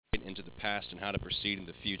into the past and how to proceed in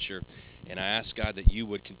the future. And I ask, God, that you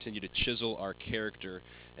would continue to chisel our character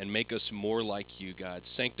and make us more like you, God.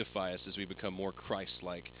 Sanctify us as we become more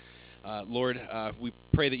Christ-like. Lord, we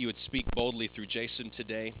pray that you would speak boldly through Jason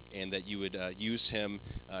today and that you would use him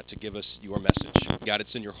to give us your message. God,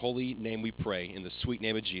 it's in your holy name we pray, in the sweet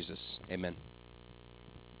name of Jesus. Amen.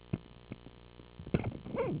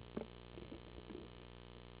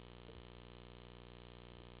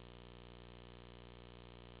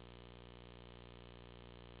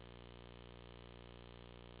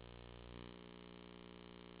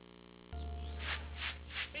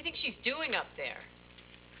 What do you think she's doing up there?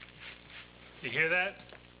 You hear that?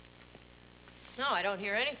 No, I don't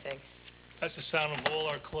hear anything. That's the sound of all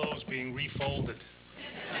our clothes being refolded.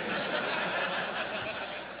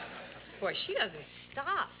 Boy, she doesn't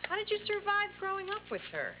stop. How did you survive growing up with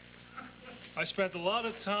her? I spent a lot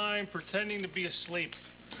of time pretending to be asleep.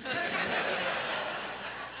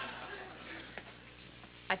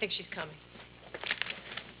 I think she's coming.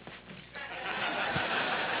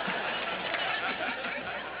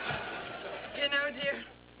 You know, dear,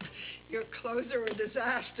 your clothes are a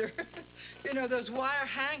disaster. You know, those wire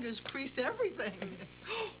hangers crease everything.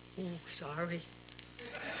 Oh, sorry.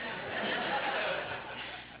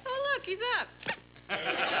 Oh, look, he's up.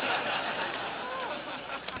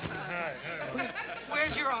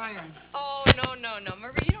 Where's your iron? Oh, no.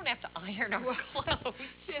 Marie, you don't have to iron our clothes.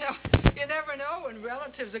 You know, you never know when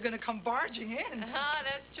relatives are going to come barging in. Ah,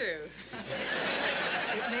 that's true.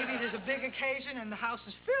 Maybe there's a big occasion and the house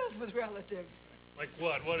is filled with relatives. Like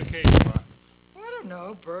what? What occasion, Ma? I don't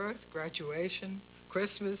know, birth, graduation,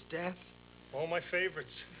 Christmas, death. All my favorites.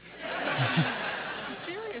 I'm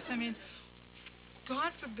serious. I mean,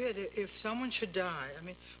 God forbid if someone should die. I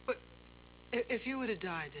mean, but if you were to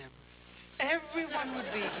die, Deborah, everyone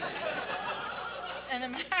would be here. And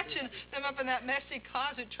imagine them up in that messy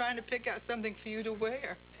closet trying to pick out something for you to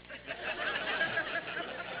wear.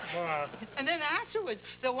 Ma, And then afterwards,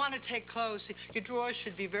 they'll want to take clothes. See, your drawers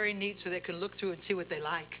should be very neat so they can look through and see what they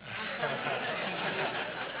like.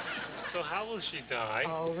 so how will she die?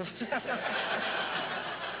 Oh.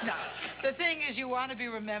 No. The thing is, you want to be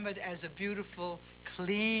remembered as a beautiful,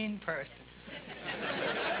 clean person.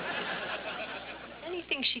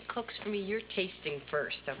 Anything she cooks for me, you're tasting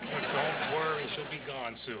first, okay? Don't worry, she'll be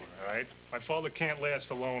gone soon, all right? My father can't last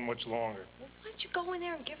alone much longer. Well, why don't you go in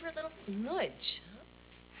there and give her a little nudge?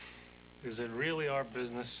 Is it really our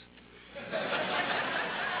business?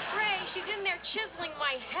 Ray, she's in there chiseling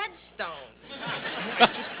my headstone. I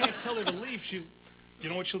just can't tell her to leave. You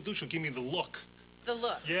know what she'll do? She'll give me the look. The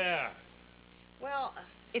look. Yeah. Well,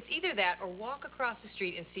 it's either that or walk across the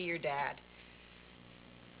street and see your dad.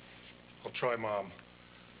 I'll try, Mom.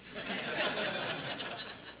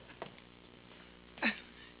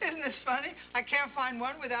 Isn't this funny? I can't find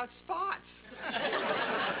one without spots.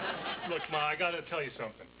 Look, Ma, I gotta tell you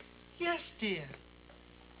something. Yes, dear.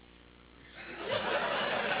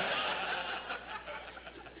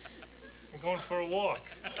 I'm going for a walk.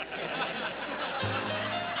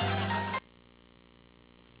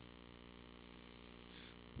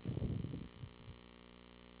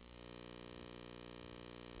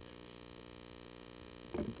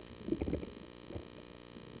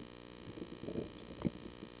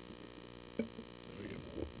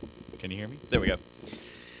 Can you hear me? There we go.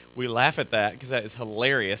 We laugh at that because that is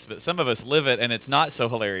hilarious, but some of us live it and it's not so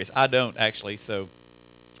hilarious. I don't actually, so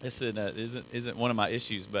this isn't one of my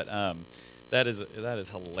issues, but that is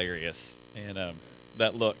hilarious. And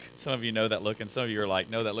that look, some of you know that look, and some of you are like,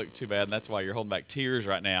 no, that looked too bad, and that's why you're holding back tears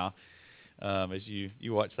right now as you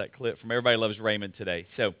watch that clip from Everybody Loves Raymond today.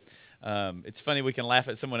 So it's funny we can laugh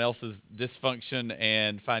at someone else's dysfunction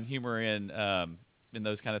and find humor in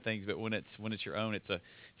those kind of things, but when it's your own, it's a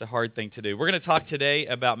hard thing to do. We're going to talk today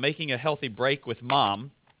about making a healthy break with Mom.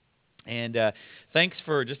 And thanks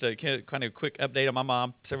for just a kind of quick update on my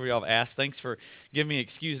mom. Several of y'all have asked. Thanks for giving me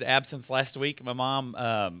excused absence last week. My mom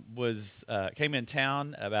came in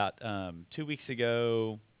town about 2 weeks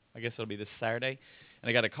ago. I guess it'll be this Saturday. And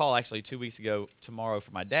I got a call actually 2 weeks ago tomorrow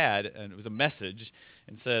from my dad, and it was a message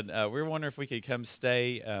and said, we were wondering if we could come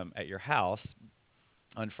stay at your house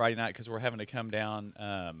on Friday night because we're having to come down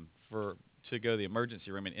to go to the emergency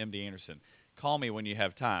room in MD Anderson. Call me when you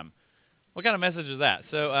have time. What kind of message is that?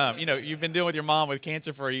 So, you've been dealing with your mom with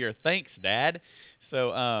cancer for a year. Thanks, Dad.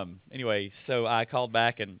 So, anyway, so I called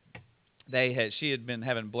back, and she had been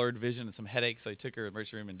having blurred vision and some headaches, so they took her to the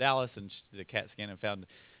emergency room in Dallas, and she did a CAT scan and found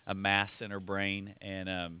a mass in her brain,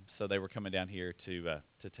 and so they were coming down here to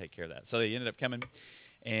take care of that. So they ended up coming,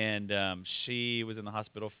 and she was in the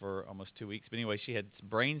hospital for almost 2 weeks. But anyway, she had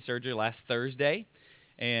brain surgery last Thursday,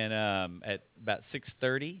 And at about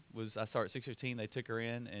 6:30 I saw her at 6:15. They took her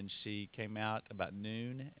in, and she came out about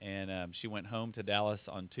noon, and she went home to Dallas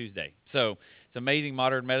on Tuesday. So it's amazing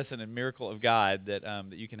modern medicine and miracle of God that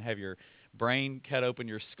that you can have your brain cut open,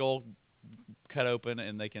 your skull cut open,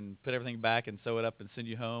 and they can put everything back and sew it up and send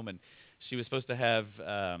you home. And she was supposed to have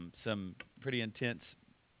some pretty intense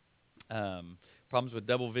problems with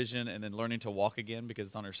double vision and then learning to walk again because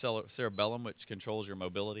it's on her cerebellum, which controls your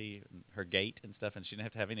mobility and her gait and stuff, and she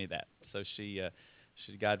didn't have any of that. So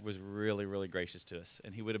God was really, really gracious to us,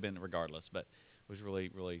 and he would have been regardless, but it was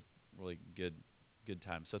really, really, really good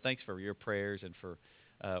time. So thanks for your prayers and for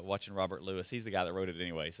watching Robert Lewis. He's the guy that wrote it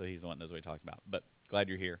anyway, so he's the one that knows what he talks about. But glad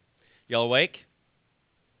you're here. Y'all awake?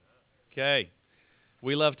 Okay.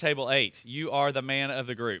 We love Table 8. You are the man of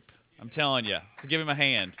the group. I'm telling you. So give him a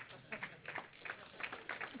hand.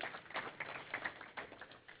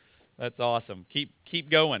 That's awesome. Keep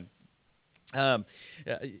going. The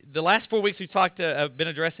last 4 weeks we've been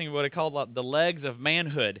addressing what I call the legs of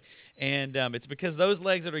manhood, and it's because those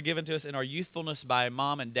legs that are given to us in our youthfulness by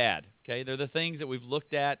mom and dad. Okay, they're the things that we've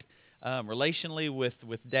looked at relationally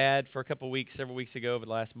with dad for a couple weeks, several weeks ago over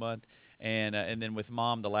the last month, and then with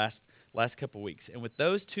mom the last couple weeks. And with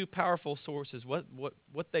those two powerful sources,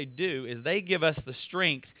 what they do is they give us the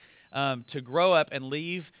strength to grow up and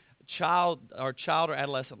leave child or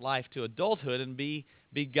adolescent life to adulthood and be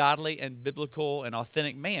godly and biblical and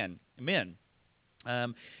authentic men.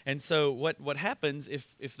 And so what happens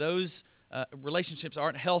if those relationships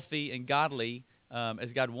aren't healthy and godly as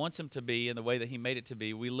God wants them to be in the way that he made it to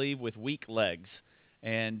be, we leave with weak legs.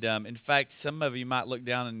 And in fact, some of you might look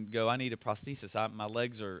down and go, I need a prosthesis. I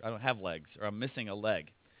don't have legs, or I'm missing a leg.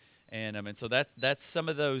 And so that's some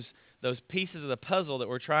of those pieces of the puzzle that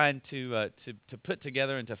we're trying to put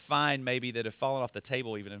together and to find maybe that have fallen off the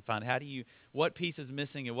table even, and find what piece is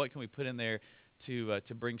missing and what can we put in there to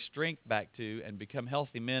bring strength back to and become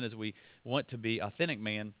healthy men as we want to be authentic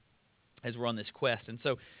men as we're on this quest. And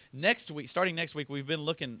so starting next week, we've been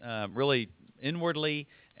looking really inwardly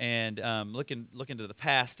and looking to the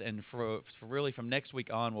past, and for really from next week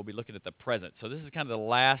on, we'll be looking at the present. So this is kind of the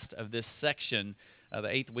last of this section, the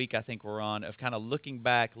 8th week I think we're on, of kind of looking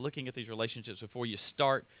back, looking at these relationships before you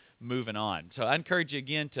start moving on. So I encourage you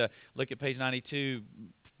again to look at page 92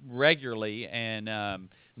 regularly, and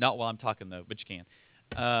not while I'm talking though, but you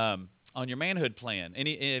can, on your manhood plan.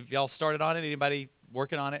 If y'all started on it, anybody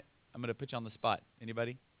working on it? I'm going to put you on the spot.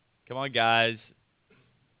 Anybody? Come on, guys.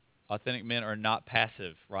 Authentic men are not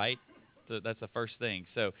passive, right? That's the first thing.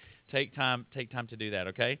 So take time to do that,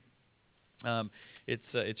 okay?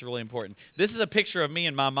 It's really important. This is a picture of me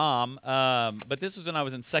and my mom, but this was when I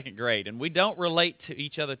was in 2nd grade, and we don't relate to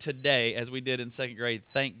each other today as we did in 2nd grade,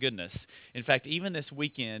 thank goodness. In fact, even this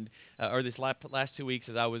weekend, or this last 2 weeks,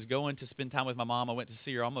 as I was going to spend time with my mom, I went to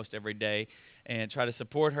see her almost every day and try to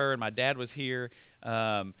support her, and my dad was here.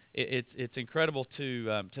 It's incredible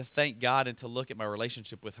to thank God and to look at my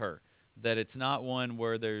relationship with her, that it's not one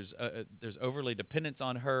where there's overly dependence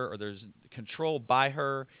on her, or there's control by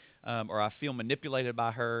her, or I feel manipulated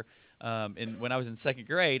by her. And when I was in 2nd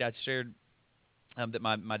grade, I shared that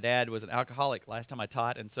my dad was an alcoholic last time I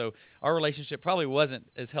taught, and so our relationship probably wasn't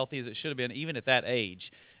as healthy as it should have been, even at that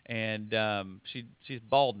age. And she's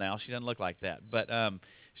bald now; she doesn't look like that, but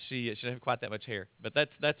she doesn't have quite that much hair. But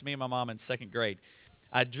that's me and my mom in 2nd grade.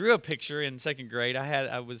 I drew a picture in 2nd grade.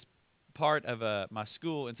 I was part of my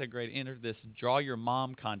school in 2nd grade entered this Draw Your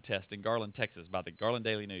Mom contest in Garland, Texas, by the Garland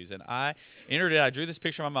Daily News. And I entered it. I drew this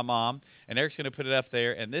picture of my mom, and Eric's going to put it up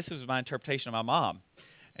there. And this was my interpretation of my mom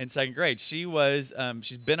in 2nd grade. She's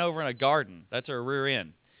bent over in a garden. That's her rear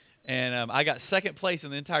end. And I got 2nd place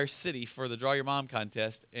in the entire city for the Draw Your Mom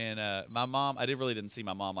contest. And my mom, I really didn't see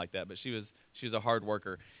my mom like that, but she was a hard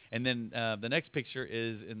worker. And then the next picture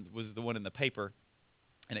was the one in the paper,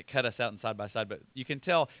 and it cut us out in side by side. But you can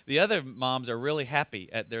tell the other moms are really happy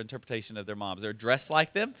at their interpretation of their moms. They're dressed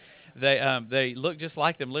like them. They look just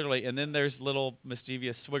like them, literally. And then there's little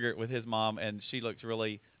mischievous Swigert with his mom, and she looks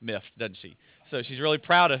really miffed, doesn't she? So she's really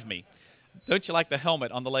proud of me. Don't you like the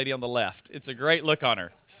helmet on the lady on the left? It's a great look on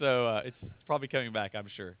her. So it's probably coming back, I'm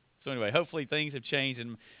sure. So anyway, hopefully things have changed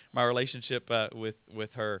in my relationship with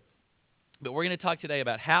her. But we're going to talk today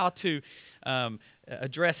about how to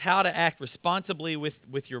address how to act responsibly with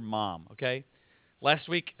your mom, okay? Last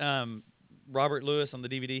week, Robert Lewis on the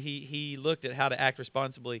DVD, he looked at how to act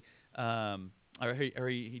responsibly, or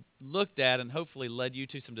he looked at and hopefully led you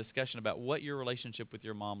to some discussion about what your relationship with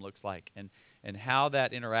your mom looks like and how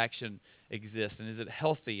that interaction exists. And is it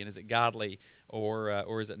healthy, and is it godly,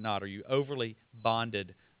 or is it not? Are you overly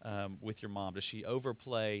bonded with your mom? Does she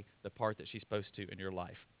overplay the part that she's supposed to in your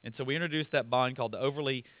life? And so we introduced that bond called the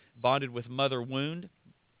overly bonded with mother wound.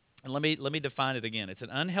 And let me define it again. It's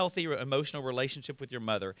an unhealthy emotional relationship with your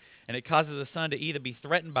mother, and it causes a son to either be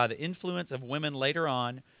threatened by the influence of women later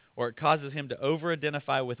on, or it causes him to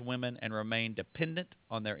over-identify with women and remain dependent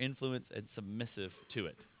on their influence and submissive to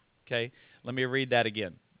it. Okay? Let me read that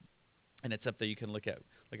again. And it's up there. You can look at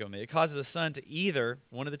me. It causes a son to either,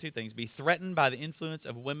 one of the two things, be threatened by the influence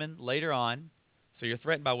of women later on, so you're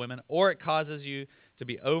threatened by women, or it causes you to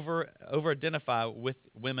be over-identify with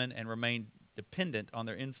women and remain dependent on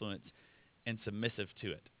their influence and submissive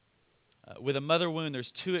to it. With a mother wound,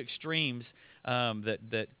 there's two extremes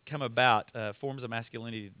that come about, forms of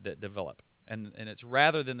masculinity that develop, and it's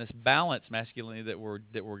rather than this balanced masculinity that we're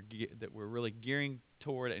really gearing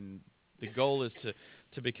toward, and the goal is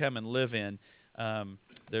to become and live in.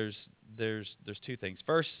 There's two things.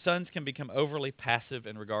 First, sons can become overly passive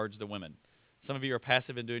in regards to women. Some of you are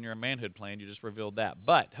passive in doing your manhood plan. You just revealed that,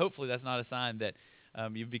 but hopefully that's not a sign that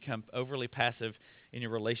you've become overly passive in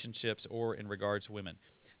your relationships or in regards to women.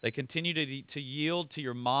 They continue to yield to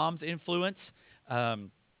your mom's influence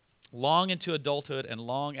long into adulthood and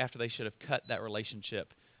long after they should have cut that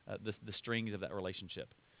relationship, the strings of that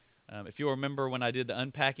relationship. If you'll remember when I did the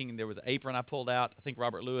unpacking, there was an apron I pulled out. I think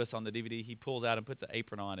Robert Lewis on the DVD, he pulls out and puts an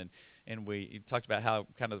apron on, and we talked about how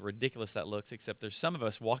kind of ridiculous that looks, except there's some of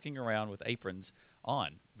us walking around with aprons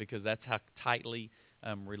on because that's how tightly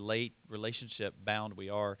relationship bound we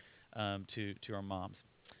are to our moms.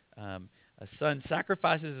 A son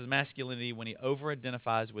sacrifices his masculinity when he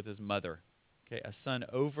over-identifies with his mother. Okay, a son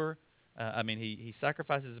he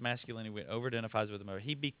sacrifices his masculinity when he over-identifies with his mother.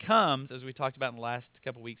 He becomes, as we talked about in the last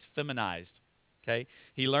couple weeks, feminized. Okay,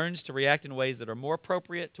 he learns to react in ways that are more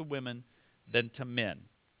appropriate to women than to men.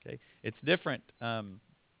 Okay, it's different.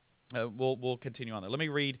 We'll continue on there. Let me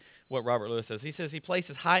read what Robert Lewis says. He says he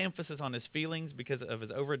places high emphasis on his feelings because of his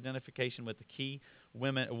over-identification with the key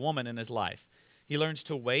woman in his life. He learns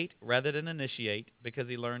to wait rather than initiate because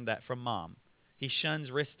he learned that from mom. He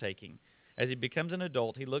shuns risk-taking. As he becomes an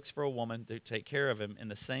adult, he looks for a woman to take care of him in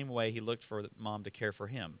the same way he looked for mom to care for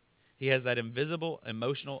him. He has that invisible,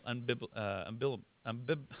 emotional, umbilical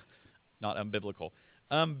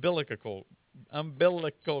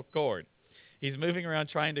cord. He's moving around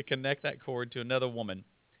trying to connect that cord to another woman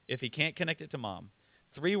if he can't connect it to mom.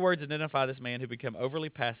 3 words identify this man who become overly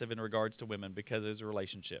passive in regards to women because of his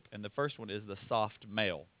relationship. And the first one is the soft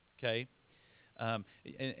male. Okay?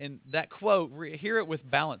 And that quote, hear it with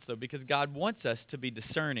balance, though, because God wants us to be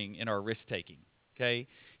discerning in our risk-taking. Okay?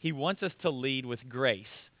 He wants us to lead with grace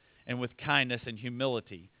and with kindness and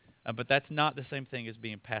humility. But that's not the same thing as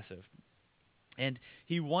being passive. And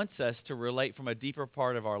he wants us to relate from a deeper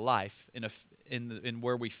part of our life in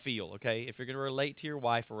where we feel, okay? If you're going to relate to your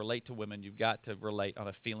wife or relate to women, you've got to relate on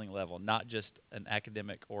a feeling level, not just an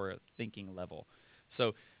academic or a thinking level.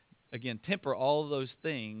 So, again, temper all of those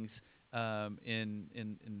things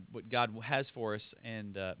in what God has for us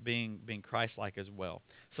and being Christ-like as well.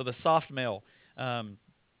 So the soft male, what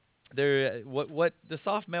the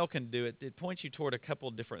soft male can do, it points you toward a couple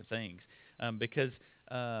of different things because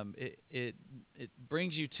it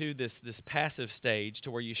brings you to this passive stage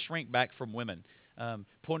to where you shrink back from women.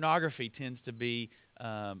 Pornography tends to be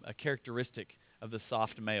a characteristic of the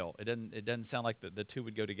soft male. It doesn't sound like the two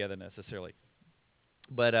would go together necessarily.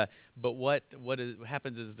 But what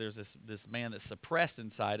happens is there's this man that's suppressed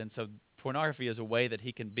inside, and so pornography is a way that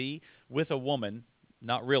he can be with a woman,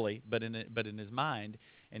 not really, but in his mind,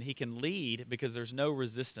 and he can lead because there's no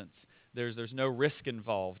resistance. There's no risk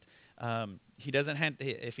involved. If he doesn't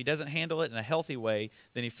handle it in a healthy way,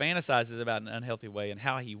 then he fantasizes about an unhealthy way and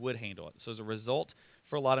how he would handle it. So as a result,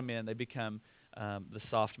 for a lot of men, they become the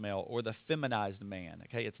soft male or the feminized man.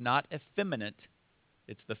 Okay, it's not effeminate.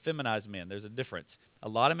 It's the feminized men. There's a difference. A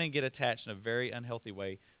lot of men get attached in a very unhealthy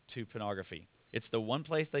way to pornography. It's the one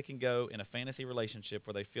place they can go in a fantasy relationship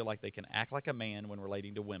where they feel like they can act like a man when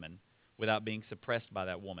relating to women without being suppressed by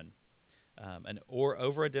that woman, or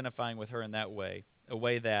over-identifying with her in that way, a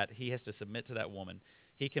way that he has to submit to that woman.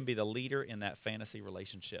 He can be the leader in that fantasy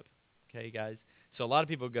relationship. Okay, guys? So a lot of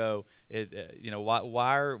people go,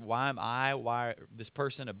 why am I, why this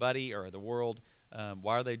person, a buddy, or the world,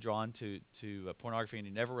 why are they drawn to pornography, and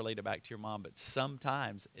you never relate it back to your mom? But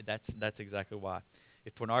sometimes that's exactly why.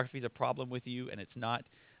 If pornography is a problem with you, and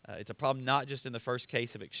it's a problem not just in the first case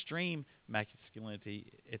of extreme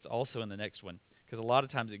masculinity, it's also in the next one. Because a lot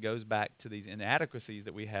of times it goes back to these inadequacies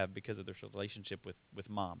that we have because of this relationship with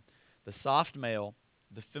mom. The soft male,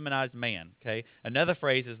 the feminized man, okay? Another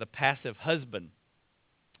phrase is the passive husband.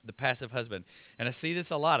 the passive husband. And I see this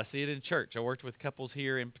a lot. I see it in church. I worked with couples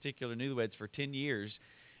here, in particular newlyweds, for 10 years,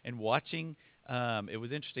 and watching. It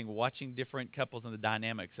was interesting watching different couples and the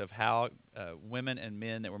dynamics of how women and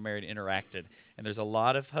men that were married interacted. And there's a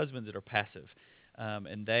lot of husbands that are passive,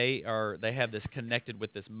 and they have this connected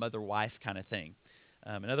with this mother-wife kind of thing.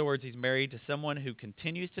 In other words, he's married to someone who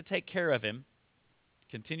continues to take care of him,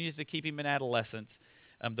 continues to keep him in adolescence,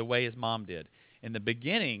 the way his mom did. In the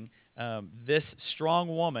beginning, this strong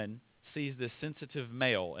woman sees this sensitive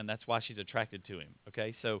male, and that's why she's attracted to him.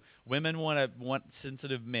 Okay, so women want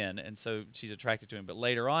sensitive men, and so she's attracted to him. But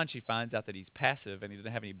later on, she finds out that he's passive and he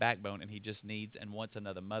doesn't have any backbone, and he just needs and wants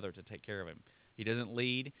another mother to take care of him. He doesn't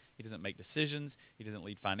lead. He doesn't make decisions. He doesn't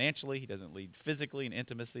lead financially. He doesn't lead physically in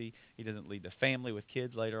intimacy. He doesn't lead the family with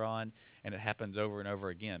kids later on, and it happens over and over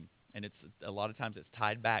again. And it's a lot of times it's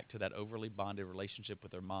tied back to that overly bonded relationship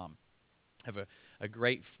with their mom. I have a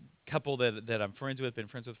great couple that I'm friends with, been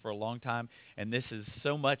friends with for a long time, and this is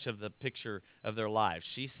so much of the picture of their lives.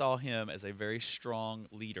 She saw him as a very strong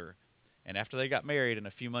leader, and after they got married and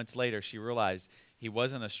a few months later, she realized he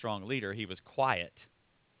wasn't a strong leader. He was quiet,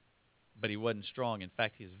 but he wasn't strong. In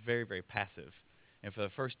fact, he was very, very passive. And for the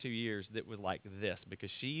first 2 years, it was like this, because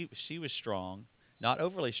she was strong, not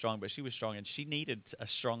overly strong, but she was strong, and she needed a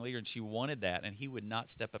strong leader, and she wanted that, and he would not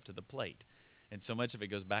step up to the plate. And so much of it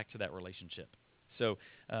goes back to that relationship. So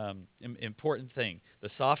important thing. The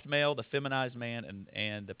soft male, the feminized man,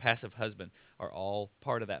 and the passive husband are all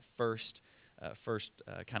part of that first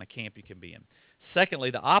kind of camp you can be in.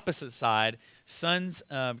 Secondly, the opposite side, sons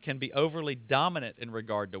can be overly dominant in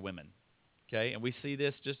regard to women. Okay, and we see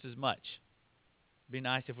this just as much. It'd be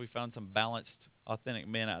nice if we found some balanced, authentic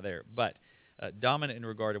men out there. But dominant in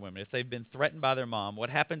regard to women. If they've been threatened by their mom, what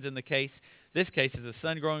happens in this case is a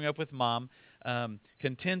son growing up with mom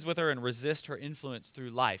contends with her and resists her influence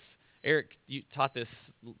through life. Eric, you taught this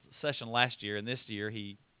session last year, and this year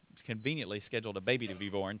he conveniently scheduled a baby to be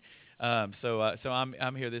born. So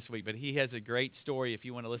I'm here this week. But he has a great story. If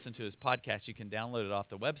you want to listen to his podcast, you can download it off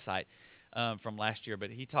the website from last year.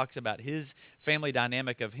 But he talks about his family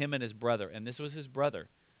dynamic of him and his brother, and this was his brother.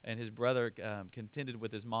 And his brother contended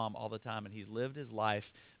with his mom all the time, and he's lived his life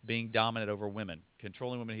being dominant over women,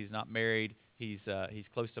 controlling women. He's not married. He's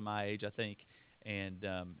close to my age, I think, and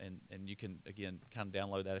you can again kind of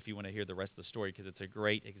download that if you want to hear the rest of the story, because it's a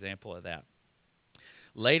great example of that.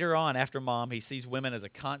 Later on, after mom, he sees women as a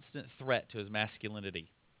constant threat to his masculinity.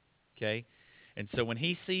 Okay, and so when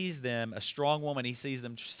he sees them, a strong woman, he sees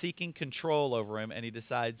them seeking control over him, and he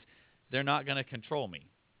decides they're not going to control me.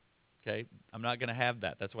 Okay, I'm not going to have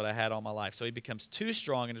that. That's what I had all my life. So he becomes too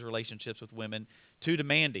strong in his relationships with women, too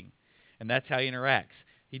demanding. And that's how he interacts.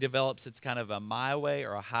 He develops it's kind of a my way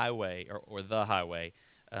or a highway or the highway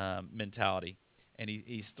mentality. And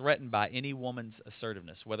he's threatened by any woman's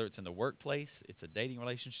assertiveness, whether it's in the workplace, it's a dating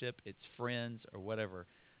relationship, it's friends, or whatever.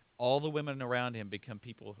 All the women around him become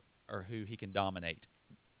people or who he can dominate.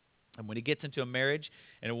 And when he gets into a marriage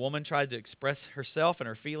and a woman tries to express herself and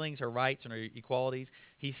her feelings, her rights, and her equalities,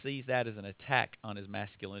 he sees that as an attack on his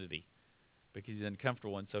masculinity because he's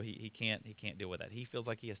uncomfortable, and so he can't deal with that. He feels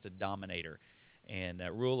like he has to dominate her and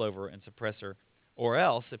rule over her and suppress her, or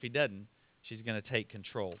else, if he doesn't, she's going to take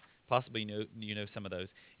control. Possibly you know some of those.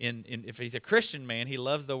 If he's a Christian man, he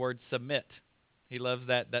loves the word submit. He loves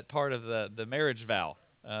that part of the marriage vow.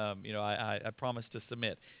 I promise to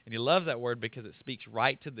submit. And he loves that word because it speaks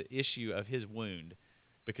right to the issue of his wound,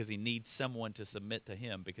 because he needs someone to submit to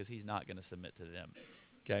him because he's not going to submit to them.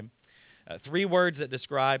 Okay? 3 words that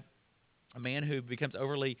describe a man who becomes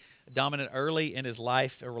overly dominant early in his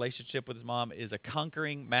life, a relationship with his mom, is a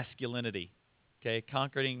conquering masculinity. Okay?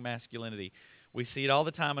 Conquering masculinity. We see it all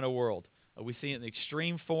the time in our world. We see it in the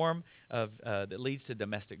extreme form of that leads to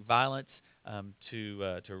domestic violence,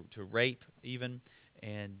 to rape even.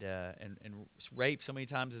 And rape so many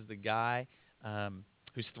times is the guy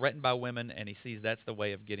who's threatened by women, and he sees that's the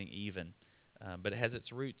way of getting even. But it has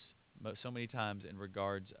its roots so many times in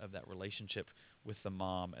regards of that relationship with the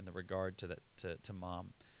mom and the regard to mom.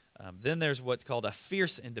 Then there's what's called a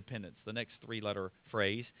fierce independence, the next 3-letter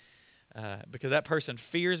phrase, because that person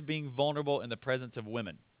fears being vulnerable in the presence of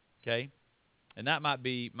women. Okay, and that might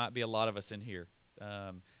be a lot of us in here.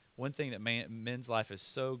 One thing that men's life is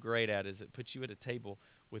so great at is it puts you at a table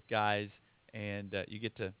with guys, and you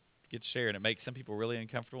get to share, and it makes some people really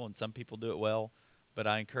uncomfortable, and some people do it well. But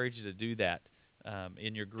I encourage you to do that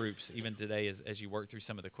in your groups, even today as you work through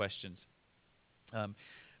some of the questions.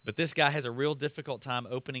 But this guy has a real difficult time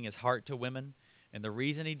opening his heart to women, and the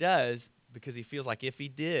reason he does, because he feels like if he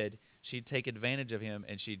did, she'd take advantage of him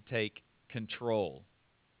and she'd take control.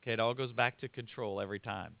 Okay, it all goes back to control every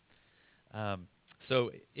time. 2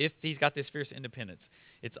 So if he's got this fierce independence,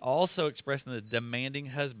 it's also expressed in the demanding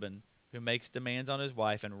husband who makes demands on his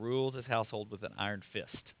wife and rules his household with an iron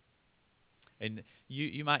fist. And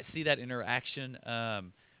you might see that interaction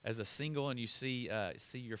as a single, and you see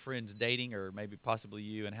your friends dating, or maybe possibly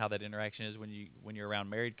you, and how that interaction is when you're around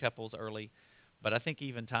married couples early. But I think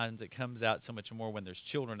even times it comes out so much more when there's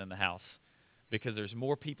children in the house, because there's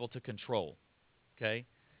more people to control. Okay,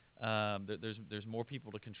 there's more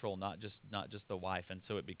people to control, not just the wife, and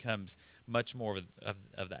so it becomes much more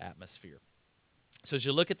of the atmosphere. So as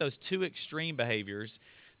you look at those two extreme behaviors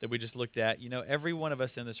that we just looked at, every one of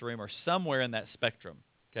us in this room are somewhere in that spectrum.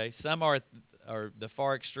 Okay, some are the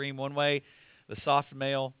far extreme one way, the soft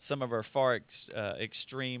male. Some of our far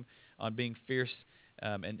extreme on being fierce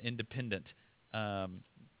and independent, and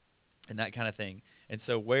that kind of thing. And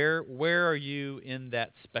so where are you in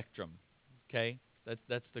that spectrum? Okay,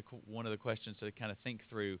 that's one of the questions to kind of think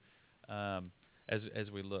through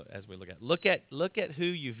as we look at who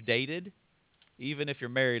you've dated. Even if you're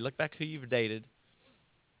married, look back who you've dated.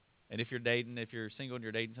 And if you're single and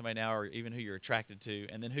you're dating somebody now, or even who you're attracted to,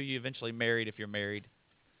 and then who you eventually married if you're married,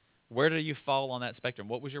 where do you fall on that spectrum?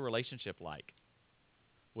 What was your relationship like?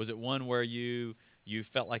 Was it one where you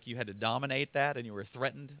felt like you had to dominate that and you were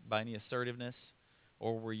threatened by any assertiveness?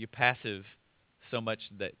 Or were you passive so much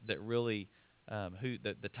that really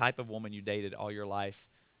the type of woman you dated all your life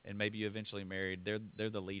and maybe you eventually married, they're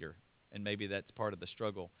the leader. And maybe that's part of the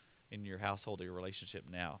struggle in your household or your relationship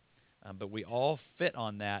now. But we all fit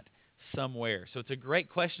on that somewhere. So it's a great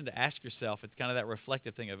question to ask yourself. It's kind of that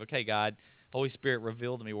reflective thing of, okay, God, Holy Spirit,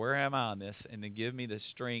 reveal to me, where am I on this? And then give me the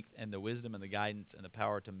strength and the wisdom and the guidance and the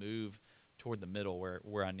power to move toward the middle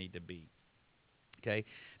where I need to be. Okay?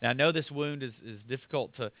 Now, I know this wound is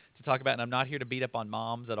difficult to talk about, and I'm not here to beat up on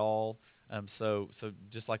moms at all. So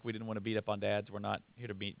just like we didn't want to beat up on dads, we're not here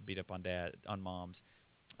to beat up on moms.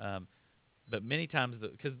 But many times,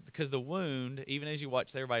 because the wound, even as you watch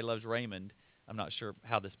Everybody Loves Raymond, I'm not sure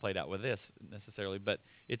how this played out with this necessarily, but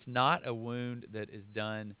it's not a wound that is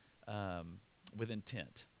done with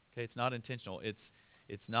intent. Okay, it's not intentional.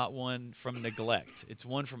 It's not one from neglect. It's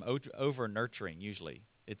one from over nurturing. Usually,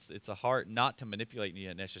 it's a heart not to manipulate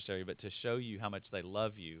you necessarily, but to show you how much they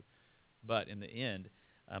love you. But in the end,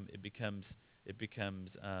 it becomes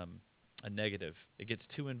a negative. It gets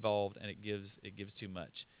too involved, and it gives too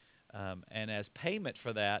much. And as payment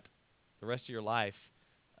for that, the rest of your life,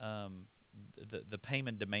 the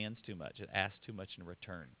payment demands too much. It asks too much in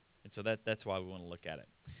return. And so that's why we want to look at it.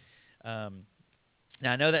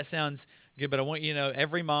 Now, I know that sounds good, but I want you to know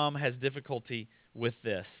every mom has difficulty with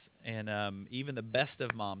this. And even the best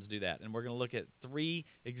of moms do that. And we're going to look at 3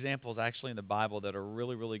 examples actually in the Bible that are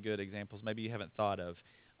really, really good examples maybe you haven't thought of.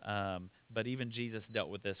 But even Jesus dealt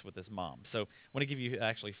with this mom. So I want to give you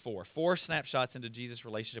actually 4 snapshots into Jesus'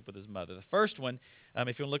 relationship with his mother. The first one,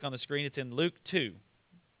 if you want to look on the screen, it's in Luke 2.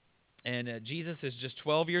 And Jesus is just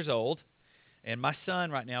 12 years old. And my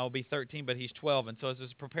son right now will be 13, but he's 12. And so as I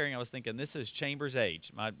was preparing, I was thinking, this is Chambers'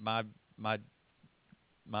 age, my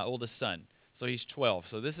oldest son. So he's 12.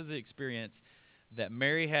 So this is the experience that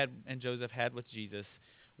Mary had and Joseph had with Jesus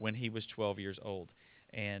when he was 12 years old.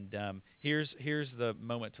 And here's the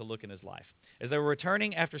moment to look in his life. As they were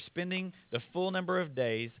returning after spending the full number of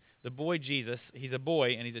days, the boy Jesus, he's a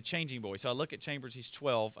boy and he's a changing boy. So I look at Chambers, he's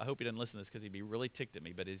 12. I hope he doesn't listen to this because he'd be really ticked at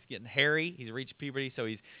me. But he's getting hairy. He's reached puberty. So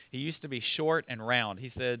he used to be short and round.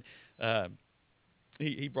 He said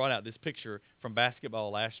he brought out this picture from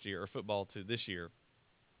basketball last year or football to this year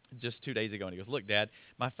just 2 days ago. And he goes, look, Dad,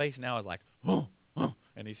 my face now is like, oh.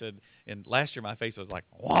 And he said, and last year my face was like,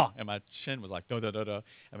 wah, and my chin was like, da da da da.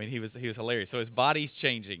 I mean, he was hilarious. So his body's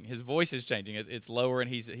changing, his voice is changing. It's lower,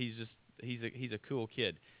 and he's a cool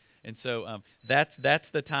kid. And so that's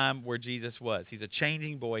the time where Jesus was. He's a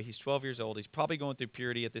changing boy. He's 12 years old. He's probably going through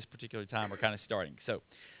puberty at this particular time. We're kind of starting. So it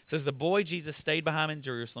says the boy Jesus stayed behind in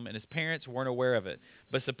Jerusalem, and his parents weren't aware of it,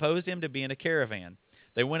 but supposed him to be in a caravan.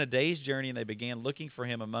 They went a day's journey, and they began looking for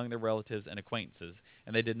him among their relatives and acquaintances.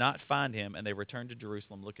 And they did not find him, and they returned to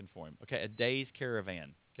Jerusalem looking for him. Okay, a day's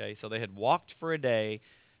caravan. Okay, so they had walked for a day,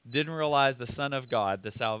 didn't realize the Son of God,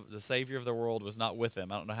 the Savior of the world, was not with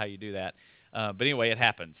them. I don't know how you do that. But anyway, it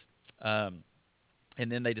happens.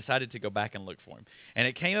 And then they decided to go back and look for him. And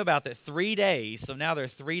it came about that 3 days, so now there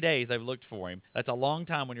are 3 days they've looked for him. That's a long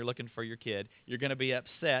time when you're looking for your kid. You're going to be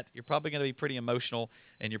upset. You're probably going to be pretty emotional,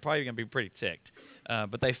 and you're probably going to be pretty ticked.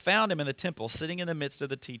 But they found him in the temple, sitting in the midst of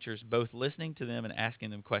the teachers, both listening to them and asking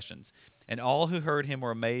them questions. And all who heard him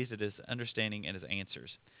were amazed at his understanding and his answers.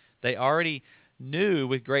 They already knew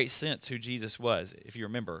with great sense who Jesus was, if you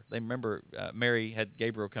remember. They remember Mary had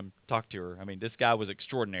Gabriel come talk to her. I mean, this guy was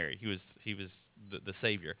extraordinary. He was the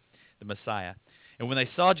Savior, the Messiah. And when they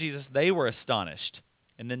saw Jesus, they were astonished.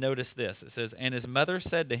 And then notice this. It says, and his mother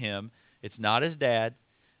said to him, it's not his dad,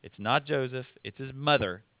 it's not Joseph, it's his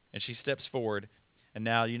mother. And she steps forward. And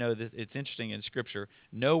now, it's interesting in Scripture,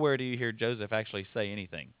 nowhere do you hear Joseph actually say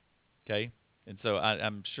anything. Okay? And so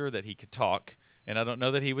I'm sure that he could talk. And I don't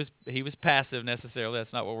know that he was passive necessarily.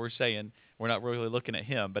 That's not what we're saying. We're not really looking at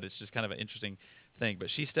him, but it's just kind of an interesting thing. But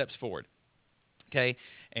she steps forward. Okay,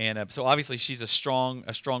 and so obviously she's a strong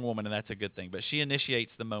woman, and that's a good thing. But she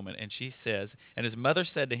initiates the moment, and she says, and his mother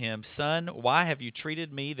said to him, son, why have you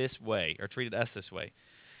treated me this way, or treated us this way?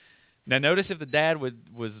 Now notice if the dad was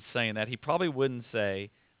saying that, he probably wouldn't say,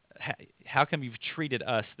 how come you've treated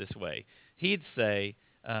us this way? He'd say,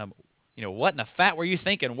 what in the fat were you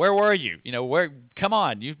thinking? Where were you? Come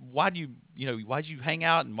on, why'd you hang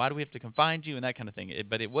out, and why do we have to confine you, and that kind of thing.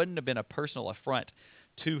 But it wouldn't have been a personal affront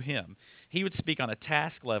to him. He would speak on a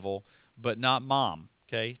task level, but not mom,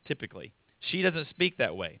 okay, typically. She doesn't speak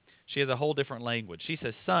that way. She has a whole different language. She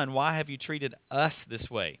says, son, why have you treated us this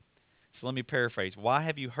way? So let me paraphrase. Why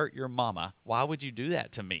have you hurt your mama? Why would you do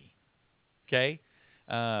that to me? Okay?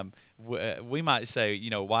 We might say,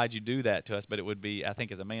 why'd you do that to us? But it would be, I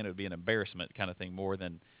think as a man, it would be an embarrassment kind of thing more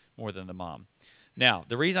than the mom. Now,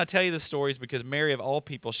 the reason I tell you this story is because Mary, of all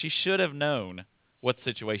people, she should have known what the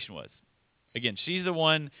situation was. Again, she's the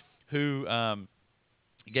one who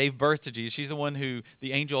gave birth to Jesus. She's the one who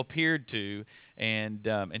the angel appeared to, and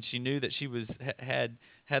she knew that she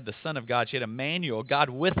had the Son of God. She had Emmanuel, God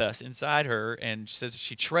with us, inside her, and she says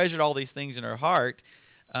she treasured all these things in her heart.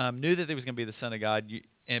 Knew that there was going to be the Son of God,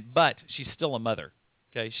 but she's still a mother.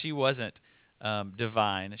 Okay, she wasn't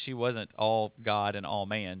divine. She wasn't all God and all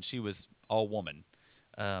man. She was all woman,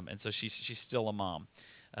 and so she's still a mom.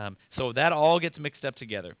 So that all gets mixed up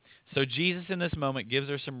together. So Jesus in this moment gives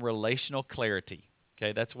her some relational clarity.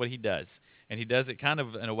 Okay, that's what he does. And he does it kind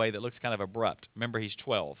of in a way that looks kind of abrupt. Remember, he's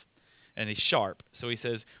 12, and he's sharp. So he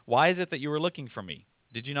says, why is it that you were looking for me?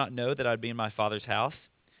 Did you not know that I'd be in my Father's house?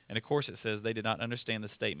 And of course it says they did not understand the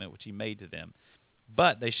statement which he made to them.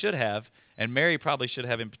 But they should have, and Mary probably should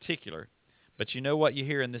have in particular. But what you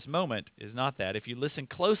hear in this moment is not that. If you listen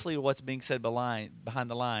closely to what's being said behind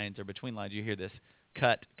the lines or between lines, you hear this.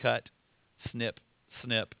 Cut, cut, snip,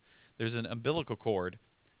 snip. There's an umbilical cord,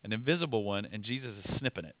 an invisible one, and Jesus is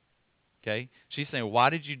snipping it. Okay? She's saying, why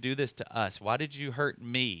did you do this to us? Why did you hurt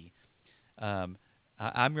me? I'm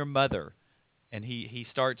your mother. And he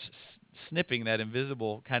starts snipping that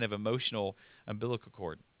invisible kind of emotional umbilical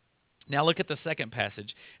cord. Now look at the second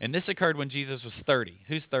passage. And this occurred when Jesus was 30.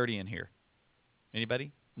 Who's 30 in here?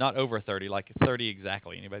 Anybody? Not over 30, like 30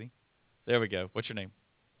 exactly. Anybody? There we go. What's your name?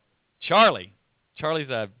 Charlie. Charlie's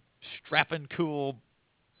a strapping, cool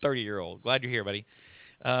 30-year-old. Glad you're here, buddy.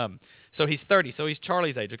 So he's 30. So he's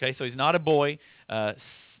Charlie's age, okay? So he's not a boy.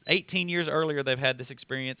 18 years earlier, they've had this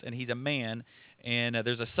experience, and he's a man. And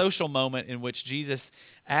there's a social moment in which Jesus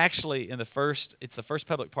actually, it's the first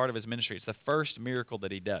public part of his ministry. It's the first miracle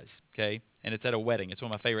that he does, okay? And it's at a wedding. It's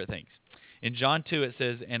one of my favorite things. In John 2, it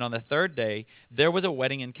says, and on the third day, there was a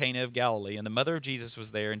wedding in Cana of Galilee, and the mother of Jesus was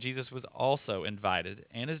there, and Jesus was also invited,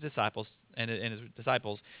 and his disciples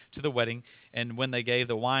to the wedding, and when they gave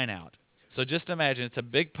the wine out. So just imagine, it's a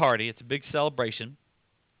big party. It's a big celebration.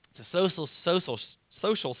 It's a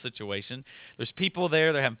social situation. There's people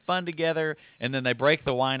there. They're having fun together, and then they break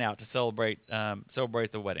the wine out to celebrate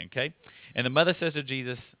the wedding. Okay, and the mother says to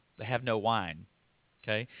Jesus, "They have no wine."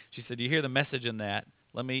 Okay, she said, "Do you hear the message in that?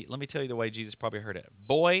 Let me tell you the way Jesus probably heard it.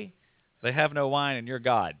 Boy, they have no wine, and you're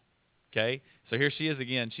God." Okay, so here she is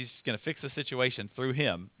again. She's going to fix the situation through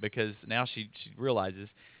him because now she realizes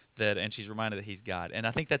that, and she's reminded that he's God. And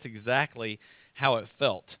I think that's exactly how it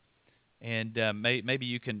felt. And maybe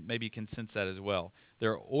you can sense that as well.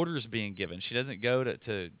 There are orders being given. She doesn't go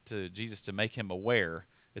to Jesus to make him aware.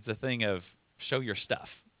 It's a thing of show your stuff.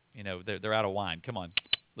 They're out of wine. Come on,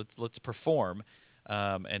 let's perform,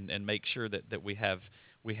 and make sure that we have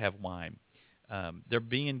wine. They're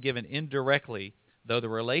being given indirectly, though the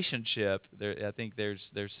relationship. I think there's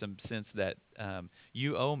some sense that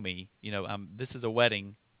you owe me. This is a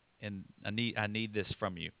wedding, and I need this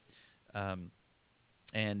from you.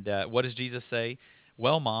 And what does Jesus say?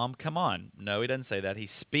 Well, Mom, come on. No, he doesn't say that. He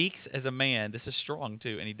speaks as a man. This is strong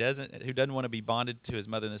too. And who doesn't want to be bonded to his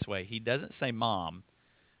mother in this way. He doesn't say Mom.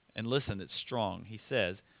 And listen, it's strong. He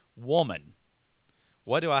says, Woman,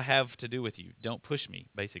 what do I have to do with you? Don't push me.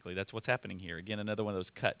 Basically, that's what's happening here. Again, another one of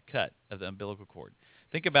those cut of the umbilical cord.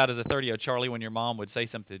 Think about as a 30-year-old Charlie, when your mom would say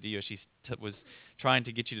something to you, she was trying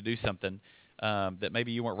to get you to do something that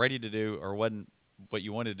maybe you weren't ready to do or wasn't what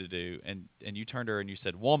you wanted to do, and you turned to her and you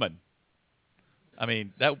said, Woman, I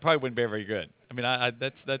mean, that probably wouldn't be very good. I mean,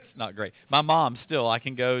 that's not great. My mom still, I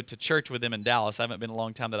can go to church with them in Dallas. I haven't been a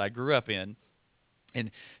long time that I grew up in,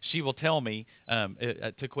 and she will tell me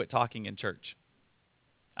to quit talking in church.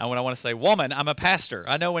 And when I want to say, "Woman, I'm a pastor.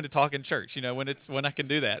 I know when to talk in church. You know, when I can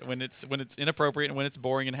do that, when it's inappropriate and when it's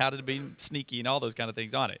boring and how to be sneaky and all those kind of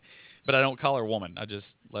things on it." But I don't call her woman. I just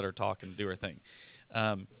let her talk and do her thing.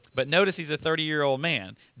 But notice he's a 30-year-old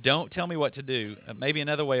man. Don't tell me what to do. Maybe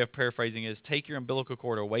another way of paraphrasing is, take your umbilical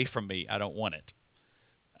cord away from me. I don't want it.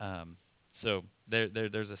 So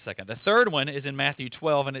there's a second. The third one is in Matthew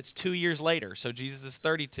 12, and it's 2 years later. So Jesus is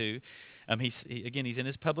 32. He's in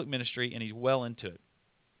his public ministry, and he's well into it.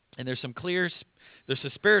 And there's some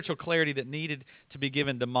spiritual clarity that needed to be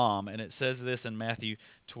given to mom, and it says this in Matthew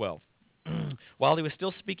 12. While he was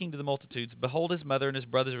still speaking to the multitudes, behold, his mother and his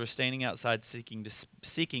brothers were standing outside seeking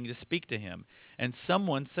to speak to him. And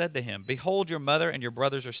someone said to him, "Behold, your mother and your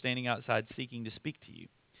brothers are standing outside seeking to speak to you."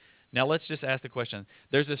 Now let's just ask the question.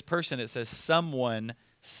 There's this person that says someone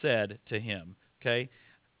said to him. Okay,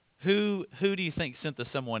 who do you think sent the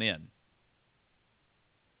someone in?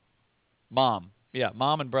 Mom. Yeah,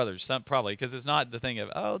 mom and brothers, probably, because it's not the thing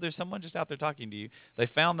of, oh, there's someone just out there talking to you. They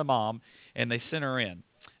found the mom, and they sent her in,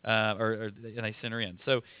 and they sent her in.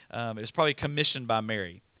 So it was probably commissioned by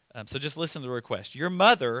Mary. So just listen to the request.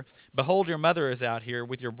 Behold, your mother is out here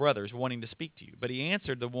with your brothers wanting to speak to you. But he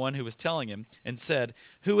answered the one who was telling him and said,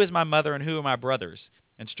 "Who is my mother and who are my brothers?"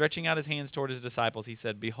 And stretching out his hands toward his disciples, he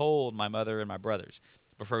said, "Behold, my mother and my brothers.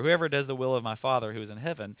 But for whoever does the will of my Father who is in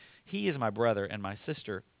heaven, he is my brother and my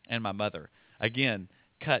sister and my mother." Again,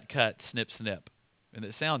 cut, snip, snip. And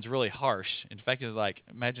it sounds really harsh. In fact, it's like,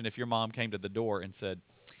 imagine if your mom came to the door and said,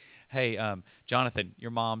 "Hey, Jonathan,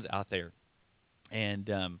 your mom's out there." And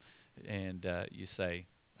you say,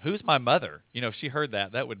 "Who's my mother?" You know, if she heard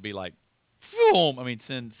that, that would be like, boom. I mean,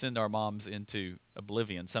 send our moms into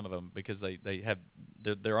oblivion, some of them, because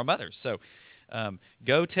they're our mothers. So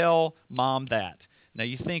go tell mom that. Now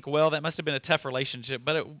you think, well, that must have been a tough relationship,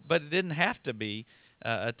 but it didn't have to be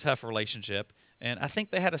a tough relationship. And I think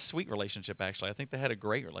they had a sweet relationship, actually. I think they had a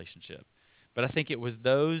great relationship. But I think it was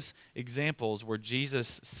those examples where Jesus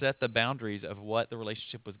set the boundaries of what the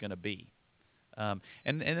relationship was going to be. And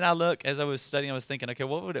then as I was studying, I was thinking, okay,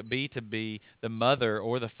 what would it be to be the mother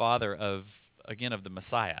or the father of the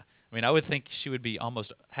Messiah? I mean, I would think she would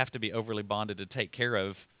have to be overly bonded to take care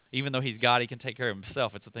of. Even though he's God, he can take care of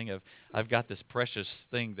himself. It's a thing of, I've got this precious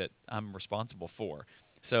thing that I'm responsible for.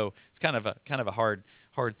 So it's kind of a hard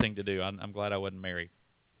thing to do. I'm glad I wasn't Mary.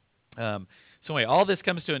 So anyway, all this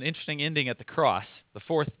comes to an interesting ending at the cross. The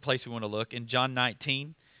fourth place we want to look in John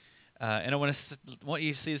 19. And I want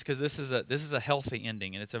you to see this because this is a healthy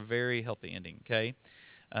ending, and it's a very healthy ending. Okay,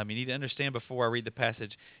 you need to understand before I read the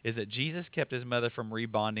passage is that Jesus kept his mother from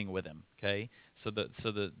rebonding with him. Okay, so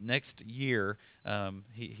the next year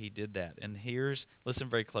he did that, and listen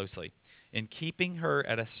very closely. In keeping her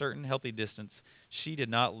at a certain healthy distance, she did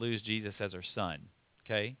not lose Jesus as her son.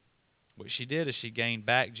 Okay, what she did is she gained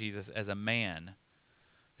back Jesus as a man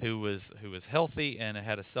who was healthy and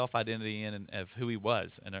had a self-identity of who he was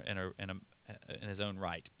in his own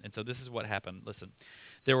right. And so this is what happened. Listen,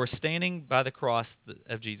 there were standing by the cross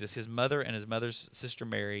of Jesus his mother and his mother's sister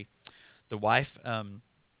Mary, the wife of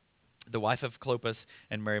Clopas,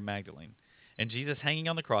 and Mary Magdalene. And Jesus hanging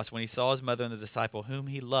on the cross, when he saw his mother and the disciple whom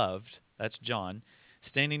he loved, that's John,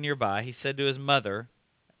 standing nearby, he said to his mother,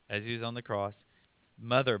 as he was on the cross,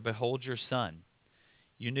 "Mother, behold your son."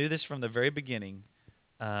 You knew this from the very beginning.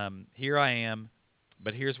 Here I am,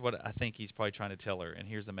 but here's what I think he's probably trying to tell her, and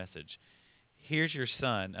here's the message. Here's your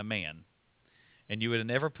son, a man, and you would have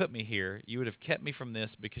never put me here. You would have kept me from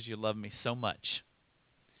this because you love me so much.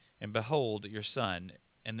 And behold, your son.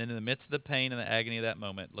 And then in the midst of the pain and the agony of that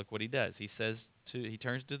moment, look what he does. He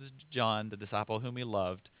turns to John, the disciple whom he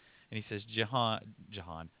loved, and he says,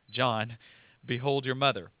 John, behold your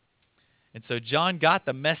mother. And so John got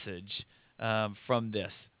the message from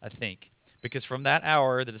this, I think. Because from that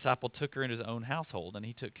hour, the disciple took her into his own household, and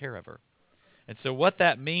he took care of her. And so what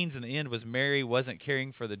that means in the end was Mary wasn't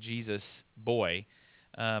caring for the Jesus boy.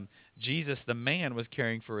 Jesus, the man, was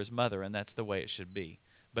caring for his mother, and that's the way it should be.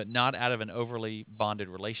 But not out of an overly bonded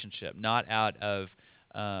relationship, not out of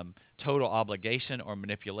total obligation or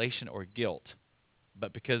manipulation or guilt,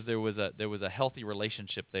 but because there was a healthy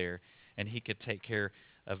relationship there, and he could take care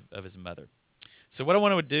of his mother. So what I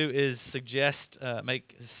want to do is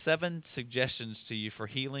make 7 suggestions to you for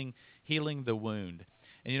healing the wound.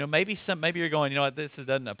 And maybe you're going, this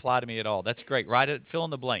doesn't apply to me at all. That's great. Write it, fill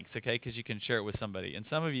in the blanks, okay? Because you can share it with somebody. And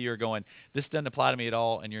some of you are going, this doesn't apply to me at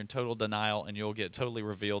all, and you're in total denial, and you'll get totally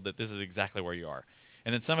revealed that this is exactly where you are.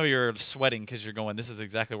 And then some of you are sweating because you're going, this is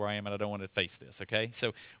exactly where I am and I don't want to face this, okay?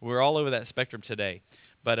 So we're all over that spectrum today.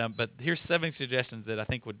 But here's 7 suggestions that I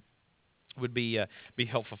think would be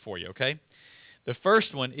helpful for you, okay? The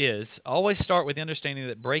first one is always start with the understanding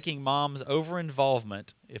that breaking mom's over-involvement,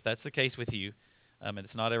 if that's the case with you, and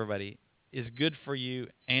it's not everybody, is good for you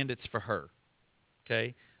and it's for her,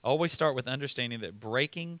 okay? Always start with understanding that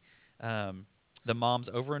breaking the mom's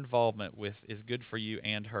over-involvement with is good for you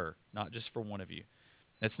and her, not just for one of you.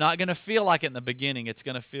 It's not going to feel like it in the beginning. It's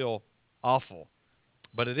going to feel awful.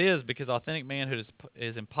 But it is, because authentic manhood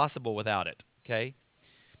is impossible without it, okay?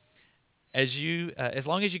 As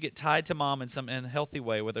long as you get tied to mom in a healthy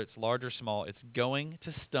way, whether it's large or small, it's going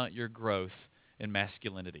to stunt your growth in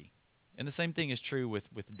masculinity. And the same thing is true with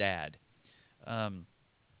dad. And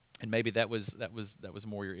maybe that was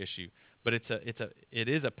more your issue. But it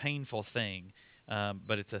is a painful thing,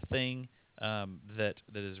 but it's a thing that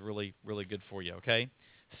is really, really good for you, okay?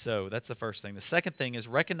 So that's the first thing. The second thing is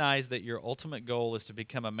recognize that your ultimate goal is to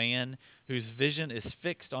become a man whose vision is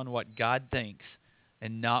fixed on what God thinks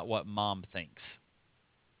and not what mom thinks.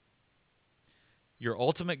 Your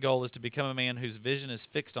ultimate goal is to become a man whose vision is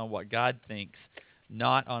fixed on what God thinks,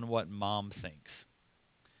 not on what mom thinks.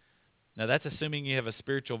 Now, that's assuming you have a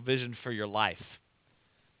spiritual vision for your life.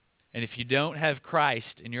 And if you don't have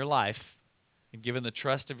Christ in your life and given the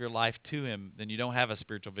trust of your life to him, then you don't have a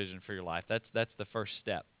spiritual vision for your life. That's the first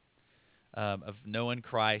step of knowing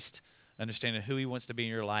Christ, understanding who he wants to be in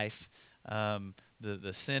your life,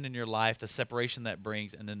 the sin in your life, the separation that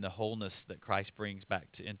brings, and then the wholeness that Christ brings back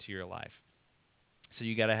into your life. So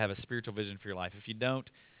you got to have a spiritual vision for your life. If you don't,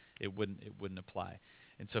 it wouldn't apply.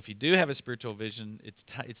 And so if you do have a spiritual vision,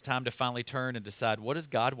 it's time to finally turn and decide, what does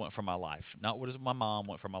God want for my life? Not what does my mom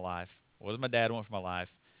want for my life? What does my dad want for my life?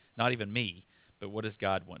 Not even me, but what does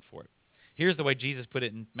God want for it? Here's the way Jesus put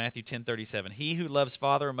it in Matthew 10:37. He who loves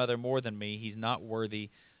father or mother more than me, he's not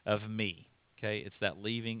worthy of me. Okay, it's that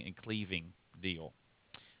leaving and cleaving deal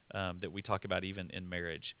that we talk about even in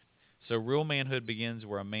marriage. So real manhood begins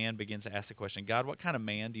where a man begins to ask the question, God, what kind of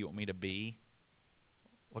man do you want me to be?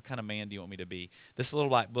 What kind of man do you want me to be? This little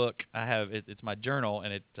black book I have, it's my journal,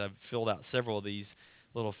 and I've filled out several of these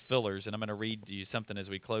little fillers, and I'm going to read you something as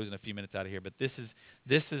we close in a few minutes out of here. But this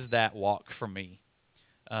is that walk for me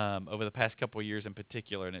over the past couple of years in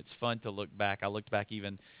particular, and it's fun to look back. I looked back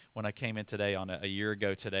even when I came in today on a year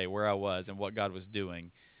ago today, where I was and what God was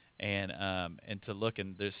doing, and to look,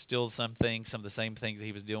 and there's still some of the same things that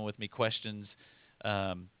he was dealing with me, questions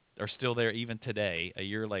are still there even today, a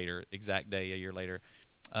year later, exact day, a year later.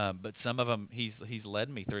 But some of them he's led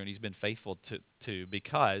me through, and he's been faithful to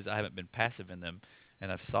because I haven't been passive in them,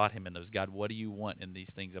 and I've sought him in those. God, what do you want in these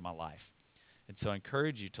things in my life? And so I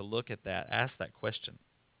encourage you to look at that, ask that question.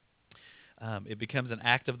 It becomes an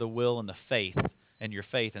act of the will and the faith, and your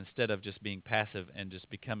faith, instead of just being passive and just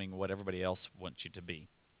becoming what everybody else wants you to be.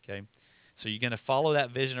 Okay? So you're going to follow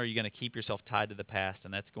that vision, or you're going to keep yourself tied to the past,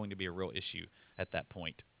 and that's going to be a real issue at that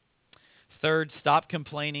point. Third, stop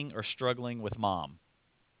complaining or struggling with mom.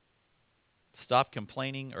 Stop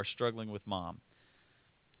complaining or struggling with mom.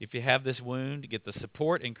 If you have this wound, get the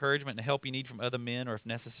support, encouragement, and help you need from other men, or if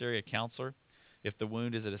necessary, a counselor, if the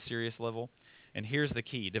wound is at a serious level. And here's the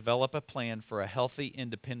key. Develop a plan for a healthy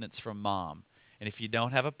independence from mom. And if you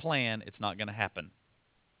don't have a plan, it's not going to happen.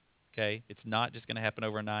 Okay? It's not just going to happen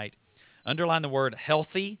overnight. Underline the word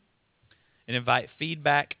healthy and invite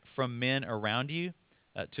feedback from men around you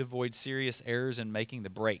to avoid serious errors in making the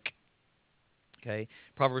break. Okay,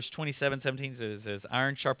 Proverbs 27:17 says,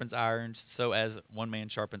 iron sharpens iron, so as one man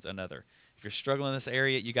sharpens another. If you're struggling in this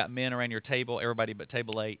area, you got men around your table, everybody but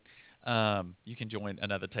table 8. You can join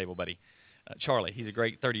another table, buddy. Charlie, he's a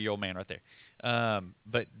great 30-year-old man right there.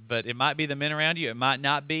 But it might be the men around you. It might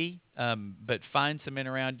not be. But find some men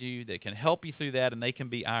around you that can help you through that, and they can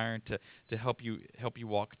be iron to help you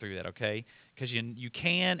walk through that, okay? Because you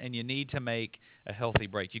can and you need to make a healthy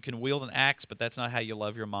break. You can wield an axe, but that's not how you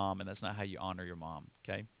love your mom, and that's not how you honor your mom,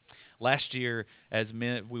 okay? Last year, as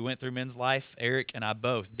men, we went through men's life. Eric and I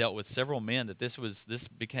both dealt with several men that this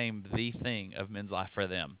became the thing of men's life for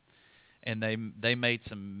them, and they made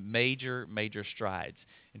some major strides.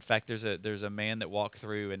 In fact, there's a man that walked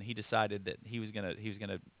through, and he decided that he was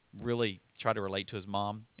gonna really try to relate to his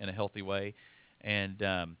mom in a healthy way, and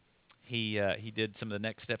he did some of the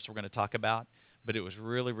next steps we're going to talk about. But it was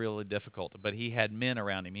really difficult. But he had men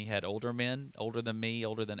around him. He had older men, older than me,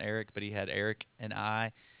 older than Eric, but he had Eric and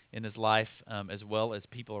I in his life, as well as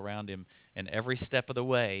people around him. And every step of the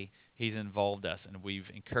way, he's involved us, and we've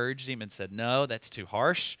encouraged him and said, no, that's too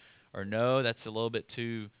harsh, or no, that's a little bit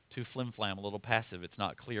too flim-flam, a little passive. It's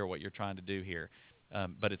not clear what you're trying to do here.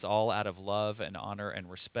 but it's all out of love and honor and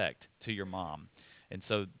respect to your mom. And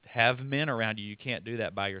so have men around you. You can't do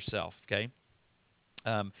that by yourself, okay?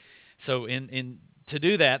 So in to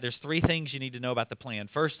do that, there's three things you need to know about the plan.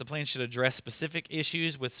 First, the plan should address specific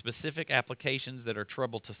issues with specific applications that are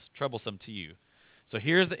troublesome to you. So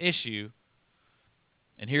here's the issue,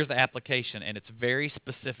 and here's the application, and it's very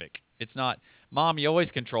specific. It's not, Mom, you always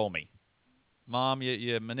control me. Mom,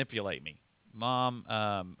 you manipulate me. Mom,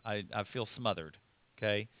 I feel smothered,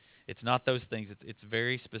 okay? It's not those things. It's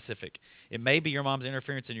very specific. It may be your mom's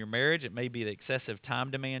interference in your marriage. It may be the excessive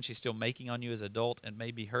time demand she's still making on you as an adult. It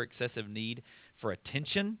may be her excessive need for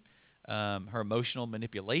attention, her emotional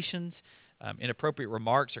manipulations, inappropriate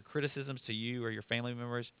remarks or criticisms to you or your family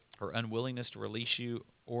members, her unwillingness to release you,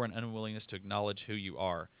 or an unwillingness to acknowledge who you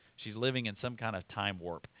are. She's living in some kind of time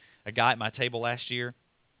warp. A guy at my table last year,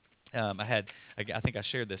 I think I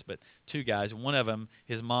shared this, but two guys. One of them,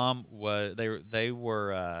 his mom was they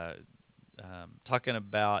were talking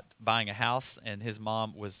about buying a house, and his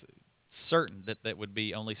mom was certain that would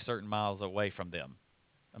be only certain miles away from them.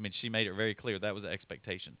 I mean, she made it very clear that was the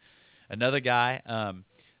expectation. Another guy,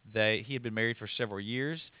 he had been married for several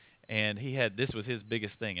years, and this was his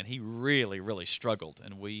biggest thing, and he really, really struggled.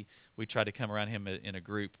 And we tried to come around him in a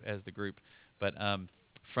group as the group, but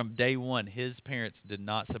from day one, his parents did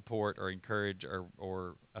not support or encourage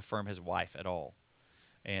or affirm his wife at all.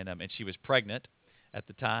 And she was pregnant at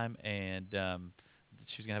the time, and she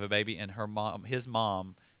was going to have a baby. And his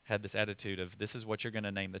mom, had this attitude of, "This is what you're going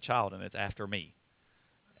to name the child, and it's after me."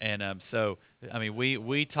 And so, I mean,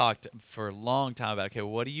 we talked for a long time about, okay,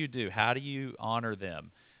 what do you do? How do you honor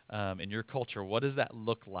them in your culture? What does that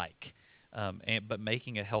look like? But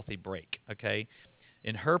making a healthy break, okay?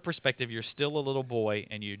 In her perspective, you're still a little boy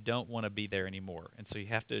and you don't want to be there anymore. And so you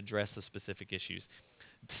have to address the specific issues.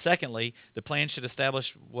 Secondly, the plan should establish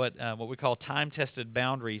what we call time-tested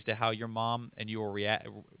boundaries to how your mom and you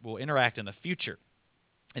will interact in the future.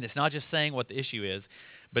 And it's not just saying what the issue is,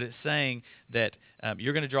 but it's saying that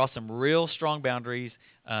you're going to draw some real strong boundaries,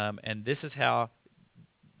 and this is how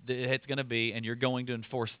it's going to be, and you're going to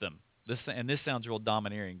enforce them. This sounds real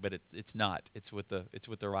domineering, but it's not. It's with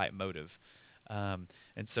the right motive.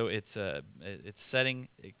 And so it's setting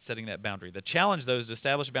that boundary. The challenge, though, is to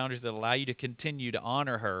establish boundaries that allow you to continue to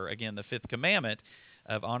honor her. Again, the fifth commandment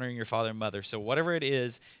of honoring your father and mother. So whatever it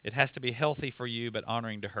is, it has to be healthy for you, but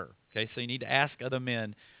honoring to her. Okay, so you need to ask other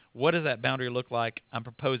men, what does that boundary look like I'm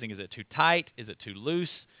proposing? Is it too tight? Is it too loose?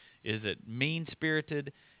 Is it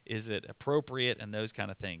mean-spirited? Is it appropriate? And those kind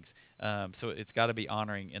of things. So it's got to be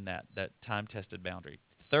honoring in that time-tested boundary.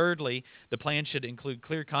 Thirdly, the plan should include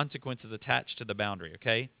clear consequences attached to the boundary,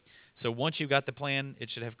 okay? So once you've got the plan, it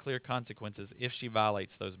should have clear consequences if she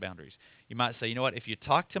violates those boundaries. You might say, you know what, if you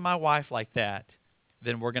talk to my wife like that,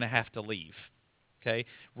 then we're going to have to leave, okay?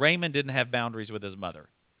 Raymond didn't have boundaries with his mother,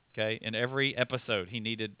 okay? In every episode, he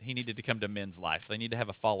needed to come to men's life. They need to have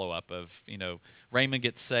a follow-up of, Raymond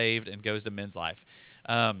gets saved and goes to men's life.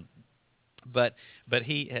 But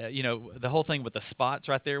he, the whole thing with the spots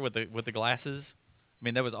right there with the glasses, I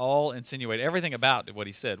mean, that was all insinuated. Everything about what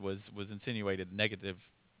he said was insinuated negative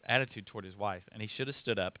attitude toward his wife. And he should have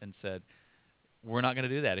stood up and said, we're not going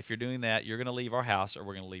to do that. If you're doing that, you're going to leave our house or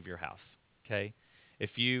we're going to leave your house, okay? If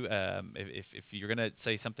you're going to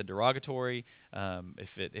say something derogatory,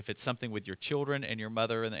 if it's something with your children and your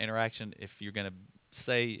mother in the interaction, if you're going to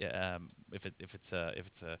say if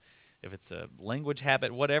it's a language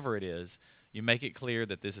habit, whatever it is, you make it clear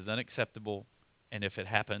that this is unacceptable, and if it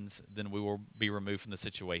happens, then we will be removed from the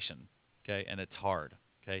situation. Okay, and it's hard.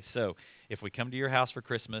 Okay, so if we come to your house for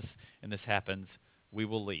Christmas and this happens, we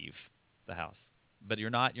will leave the house. But you're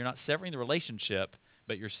not severing the relationship,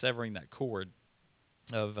 but you're severing that cord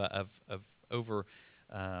of over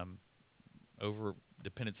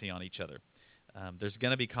dependency on each other. There's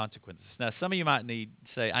going to be consequences. Now, some of you might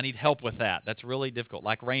say, I need help with that. That's really difficult.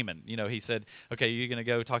 Like Raymond, he said, okay, you're going to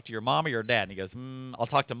go talk to your mom or your dad? And he goes, I'll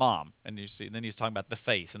talk to mom. And then he's talking about the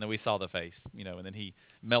face, and then we saw the face, and then he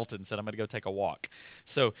melted and said, I'm going to go take a walk.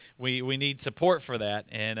 So we need support for that,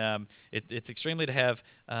 and it's extremely to have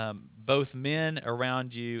both men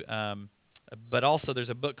around you, but also there's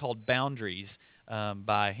a book called Boundaries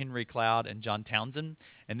by Henry Cloud and John Townsend,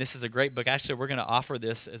 and this is a great book. Actually, we're going to offer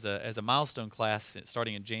this as a milestone class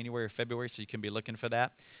starting in January or February, so you can be looking for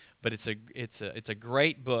that. But it's a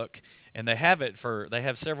great book, and they have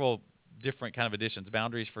several different kind of editions: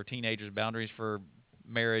 Boundaries for teenagers, Boundaries for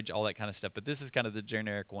marriage, all that kind of stuff. But this is kind of the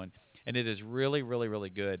generic one, and it is really, really, really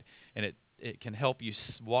good, and it can help you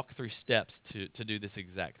walk through steps to do this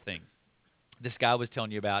exact thing. This guy was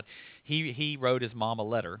telling you about, he wrote his mom a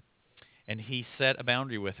letter, and he set a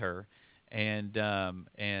boundary with her,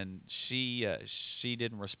 and she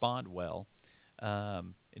didn't respond well.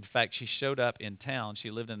 In fact, she showed up in town. She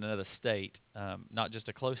lived in another state, not just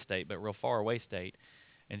a close state, but real far away state.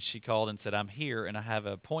 And she called and said, "I'm here, and I have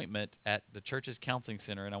an appointment at the church's counseling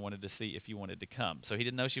center, and I wanted to see if you wanted to come." So he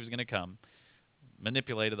didn't know she was going to come.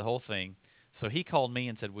 Manipulated the whole thing. So he called me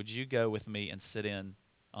and said, "Would you go with me and sit in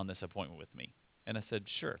on this appointment with me?" And I said,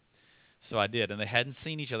 "Sure." So I did, and they hadn't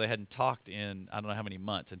seen each other. They hadn't talked in I don't know how many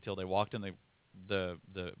months until they walked in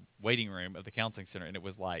the waiting room of the counseling center, and it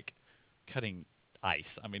was like cutting ice.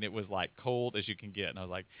 I mean, it was like cold as you can get. And I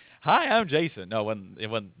was like, "Hi, I'm Jason." No, it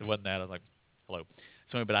wasn't that. I was like, "Hello."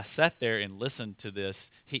 So, but I sat there and listened to this.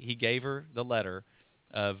 He gave her the letter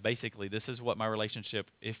of basically, this is what my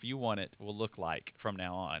relationship, if you want it, will look like from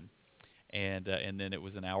now on. And then it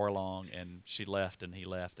was an hour long, and she left, and he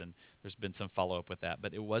left, and there's been some follow up with that.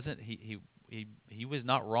 But it wasn't he was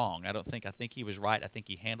not wrong. I think he was right. I think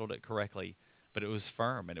he handled it correctly, but it was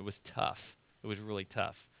firm and it was tough. It was really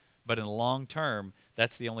tough. But in the long term,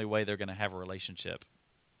 that's the only way they're going to have a relationship,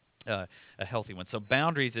 a healthy one. So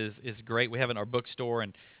boundaries is great. We have it in our bookstore,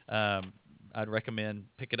 and I'd recommend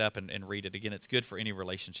pick it up and read it. Again, it's good for any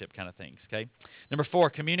relationship kind of things, okay? Number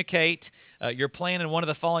 4, communicate your plan in one of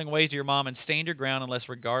the following ways to your mom and stand your ground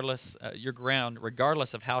regardless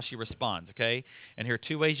of how she responds, okay? And here are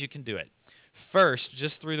 2 ways you can do it. First,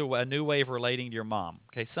 just through a new way of relating to your mom.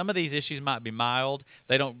 Okay, some of these issues might be mild.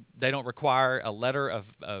 They don't require a letter of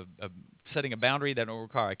setting a boundary. They don't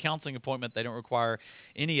require a counseling appointment. They don't require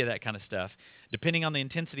any of that kind of stuff. Depending on the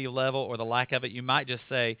intensity level or the lack of it, you might just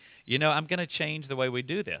say, I'm going to change the way we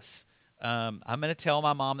do this. I'm going to tell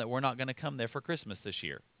my mom that we're not going to come there for Christmas this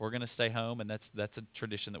year. We're going to stay home, and that's a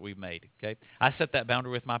tradition that we've made. Okay, I set that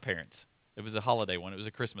boundary with my parents. It was a holiday one. It was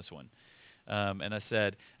a Christmas one. And I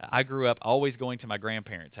said, I grew up always going to my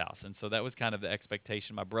grandparents' house. And so that was kind of the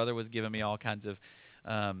expectation. My brother was giving me all kinds of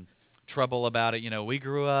trouble about it. We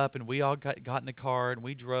grew up and we all got in the car and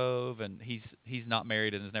we drove. And he's not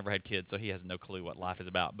married and has never had kids, so he has no clue what life is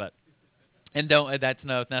about. That's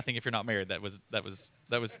nothing if you're not married. That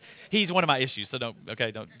was he's one of my issues. So don't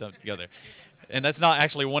go there. And that's not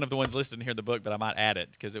actually one of the ones listed here in the book, but I might add it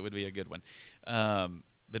because it would be a good one.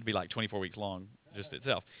 It'd be like 24 weeks long just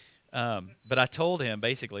itself. But I told him,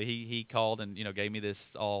 basically, he called and, gave me this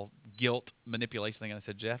all guilt manipulation thing. And I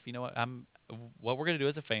said, "Jeff, you know what we're going to do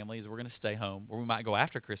as a family is we're going to stay home, or we might go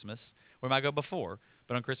after Christmas, we might go before,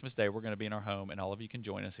 but on Christmas Day, we're going to be in our home, and all of you can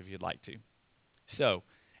join us if you'd like to." So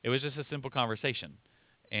it was just a simple conversation.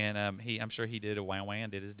 And I'm sure he did a wah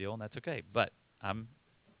and did his deal, and that's okay. But I'm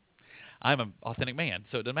an authentic man,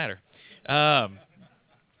 so it doesn't matter.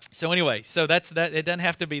 So anyway, so that's that. It doesn't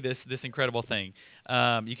have to be this incredible thing.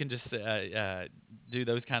 You can just do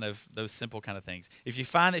those simple kind of things. If you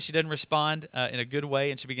find that she doesn't respond in a good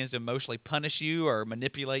way and she begins to emotionally punish you or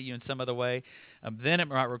manipulate you in some other way, then it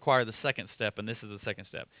might require the second step, and this is the second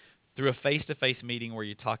step, through a face-to-face meeting where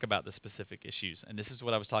you talk about the specific issues. And this is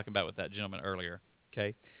what I was talking about with that gentleman earlier.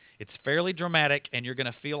 Okay, it's fairly dramatic, and you're going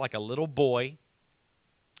to feel like a little boy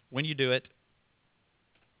when you do it.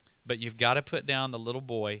 But you've got to put down the little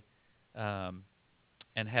boy and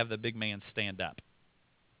have the big man stand up.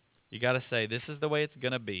 You got to say, this is the way it's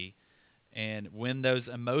going to be. And when those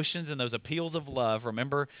emotions and those appeals of love,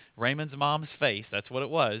 remember Raymond's mom's face, that's what it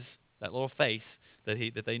was, that little face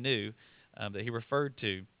that they knew, that he referred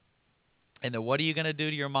to. And then what are you going to do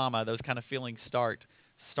to your mama? Those kind of feelings start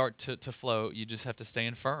to flow. You just have to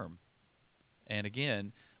stand firm. And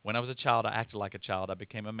again, when I was a child, I acted like a child. I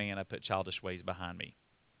became a man. I put childish ways behind me.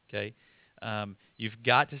 Okay, you've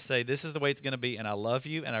got to say, this is the way it's going to be, and I love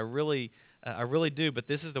you, and I really do, but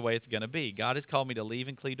this is the way it's going to be. God has called me to leave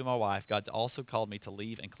and cleave to my wife. God's also called me to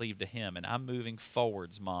leave and cleave to him, and I'm moving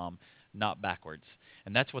forwards, Mom, not backwards.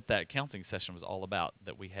 And that's what that counseling session was all about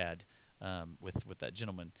that we had with that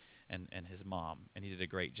gentleman and his mom, and he did a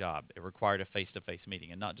great job. It required a face-to-face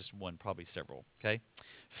meeting, and not just one, probably several, okay?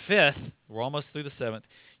 5th, we're almost through the 7th,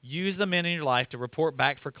 use the men in your life to report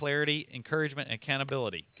back for clarity, encouragement, and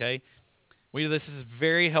accountability, okay? This is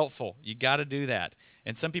very helpful. You got to do that.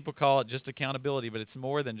 And some people call it just accountability, but it's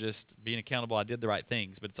more than just being accountable. I did the right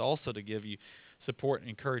things, but it's also to give you support and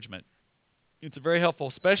encouragement. It's very helpful,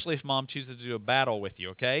 especially if mom chooses to do a battle with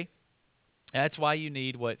you, okay? That's why you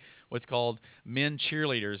need what's called men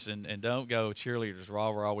cheerleaders, and don't go cheerleaders,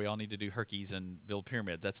 rah, we all need to do herkies and build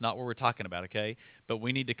pyramids. That's not what we're talking about, okay? But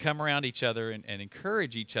we need to come around each other and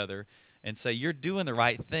encourage each other and say, you're doing the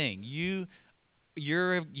right thing.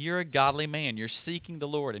 You're a godly man. You're seeking the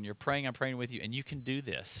Lord, and you're praying. I'm praying with you, and you can do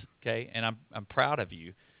this, okay? And I'm proud of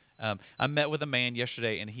you. I met with a man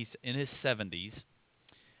yesterday, and he's in his 70s,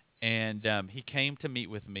 And he came to meet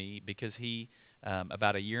with me because he,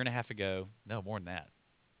 about a year and a half ago, no, more than that,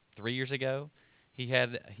 3 years ago, he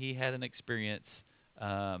had an experience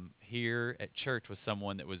here at church with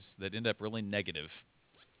someone that ended up really negative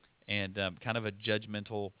and kind of a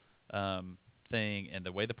judgmental thing, and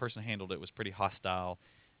the way the person handled it was pretty hostile,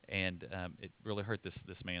 and it really hurt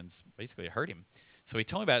this man's, basically it hurt him. So he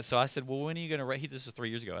told me about it. So I said, well, when are you going to this was 3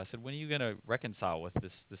 years ago. I said, when are you going to reconcile with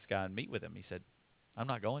this guy and meet with him? He said, I'm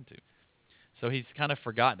not going to. So he's kind of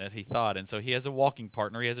forgotten it, he thought, and so he has a walking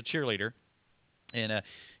partner. He has a cheerleader. And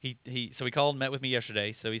so he called and met with me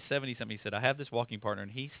yesterday. So he's 70 something. He said, I have this walking partner,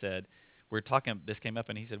 and he said, we're talking, this came up,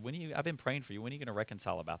 and he said, I've been praying for you. When are you going to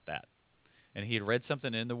reconcile about that? And he had read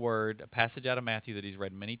something in the Word, a passage out of Matthew that he's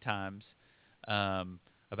read many times,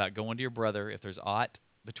 about going to your brother if there's aught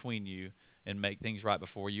between you, and make things right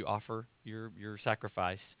before you offer your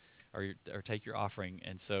sacrifice or take your offering.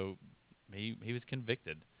 And so he was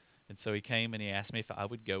convicted. And so he came and he asked me if I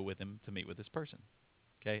would go with him to meet with this person.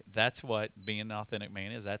 Okay, that's what being an authentic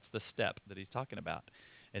man is. That's the step that he's talking about.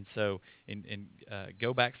 And so,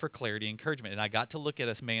 go back for clarity, encouragement. And I got to look at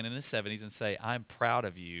this man in his 70s and say, I'm proud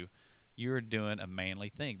of you. You're doing a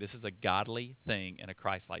manly thing. This is a godly thing and a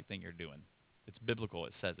Christ-like thing you're doing. It's biblical.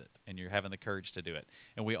 It says it. And you're having the courage to do it.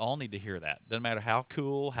 And we all need to hear that. Doesn't matter how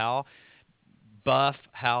cool, how buff,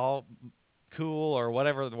 how cool, or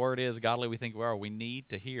whatever the word is, godly we think we are. We need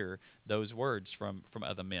to hear those words from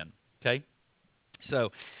other men. Okay?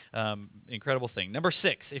 So, incredible thing. Number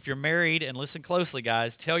 6, if you're married, and listen closely,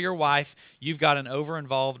 guys, tell your wife you've got an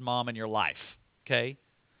over-involved mom in your life, okay?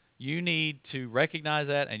 You need to recognize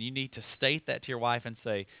that, and you need to state that to your wife and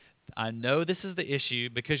say, I know this is the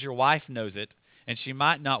issue, because your wife knows it, and she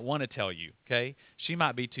might not want to tell you, okay? She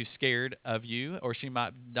might be too scared of you, or she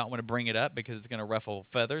might not want to bring it up because it's going to ruffle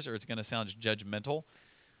feathers or it's going to sound judgmental.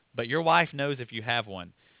 But your wife knows if you have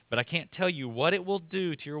one. But I can't tell you what it will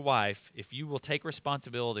do to your wife if you will take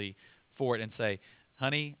responsibility for it and say,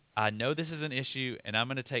 honey, I know this is an issue, and I'm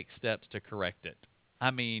going to take steps to correct it.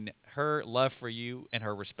 I mean, her love for you and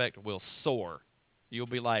her respect will soar. You'll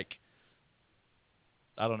be like,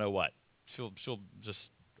 I don't know what. She'll just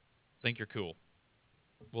think you're cool.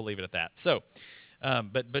 We'll leave it at that. So,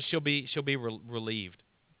 but she'll be relieved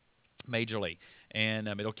majorly. And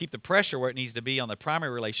it'll keep the pressure where it needs to be on the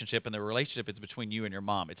primary relationship, and the relationship is between you and your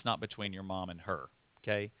mom. It's not between your mom and her,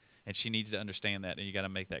 okay? And she needs to understand that, and you got to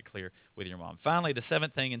make that clear with your mom. Finally, the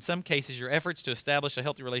 7th thing, in some cases, your efforts to establish a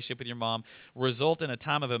healthy relationship with your mom result in a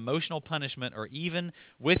time of emotional punishment, or even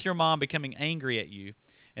with your mom becoming angry at you.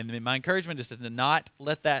 And my encouragement is to not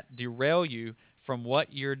let that derail you from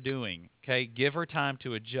what you're doing, okay? Give her time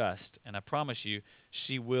to adjust, and I promise you,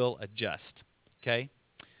 she will adjust, okay?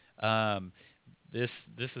 This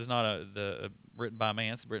is not written by a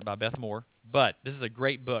man. It's written by Beth Moore. But this is a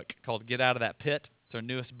great book called Get Out of That Pit. It's her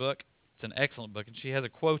newest book. It's an excellent book. And she has a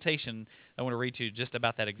quotation I want to read to you just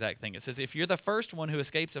about that exact thing. It says, if you're the first one who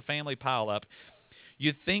escapes a family pileup,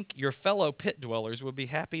 you'd think your fellow pit dwellers would be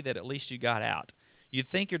happy that at least you got out. You'd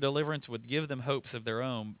think your deliverance would give them hopes of their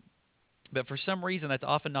own. But for some reason, that's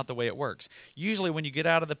often not the way it works. Usually when you get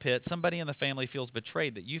out of the pit, somebody in the family feels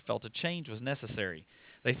betrayed that you felt a change was necessary.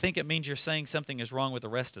 They think it means you're saying something is wrong with the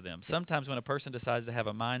rest of them. Sometimes when a person decides to have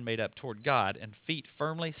a mind made up toward God and feet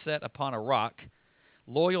firmly set upon a rock,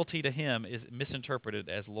 loyalty to him is misinterpreted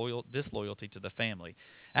as disloyalty to the family.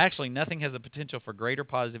 Actually, nothing has the potential for greater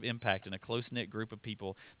positive impact in a close-knit group of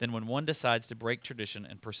people than when one decides to break tradition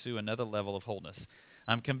and pursue another level of wholeness.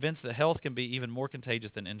 I'm convinced that health can be even more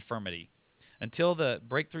contagious than infirmity. Until the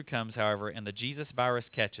breakthrough comes, however, and the Jesus virus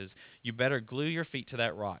catches, you better glue your feet to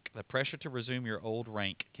that rock. The pressure to resume your old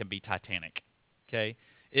rank can be titanic. Okay?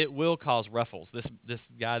 It will cause ruffles. This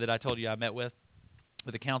guy that I told you I met with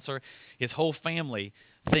a counselor, his whole family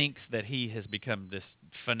thinks that he has become this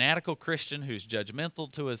fanatical Christian who's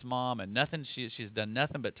judgmental to his mom, and she's done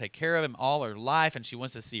nothing but take care of him all her life, and she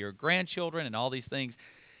wants to see her grandchildren and all these things,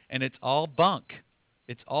 and it's all bunk.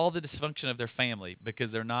 It's all the dysfunction of their family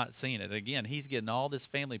because they're not seeing it. Again, he's getting all this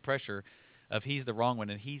family pressure of he's the wrong one,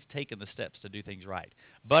 and he's taking the steps to do things right.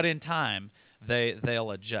 But in time,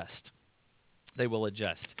 they'll adjust. They will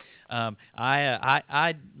adjust.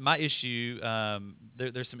 My issue,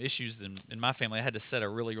 there's some issues in my family. I had to set a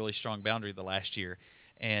really, really strong boundary the last year.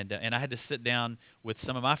 And I had to sit down with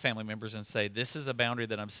some of my family members and say, this is a boundary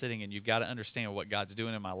that I'm sitting in. You've got to understand what God's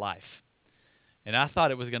doing in my life. And I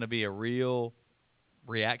thought it was going to be a real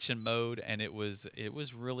reaction mode, and it was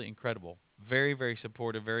really incredible. Very, very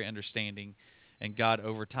supportive, very understanding, and God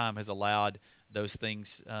over time has allowed those things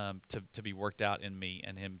to be worked out in me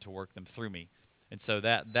and him to work them through me. And so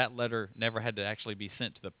that letter never had to actually be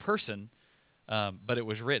sent to the person But it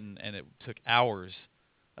was written, and it took hours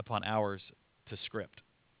upon hours to script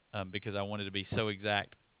because I wanted to be so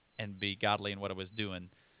exact and be godly in what I was doing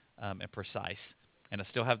and precise. And I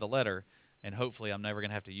still have the letter, and hopefully I'm never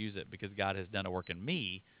going to have to use it because God has done a work in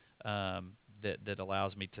me that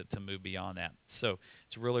allows me to move beyond that. So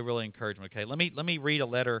it's really, really encouragement. Okay, let me read a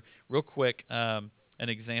letter real quick, an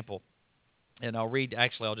example. And I'll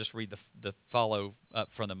just read the follow up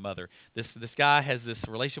from the mother. This guy has this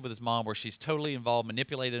relationship with his mom where she's totally involved,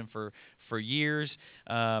 manipulated him for years.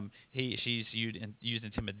 She's used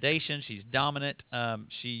intimidation. She's dominant.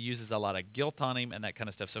 She uses a lot of guilt on him and that kind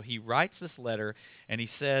of stuff. So he writes this letter and he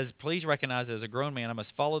says, "Please recognize that as a grown man, I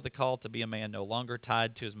must follow the call to be a man no longer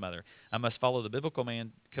tied to his mother. I must follow the biblical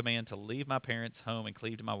command to leave my parents' home and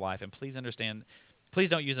cleave to my wife. And please understand." Please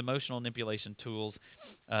don't use emotional manipulation tools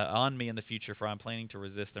on me in the future, for I'm planning to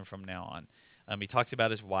resist them from now on. He talks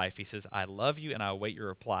about his wife. He says, "I love you, and I await your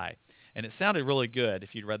reply." And it sounded really good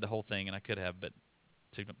if you'd read the whole thing, and I could have, but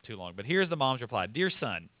too long. But here's the mom's reply. "Dear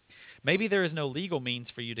son, maybe there is no legal means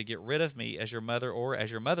for you to get rid of me as your mother or as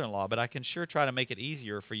your mother-in-law, but I can sure try to make it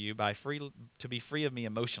easier for you to be free of me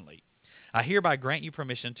emotionally. I hereby grant you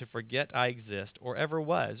permission to forget I exist, or ever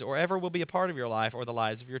was, or ever will be a part of your life or the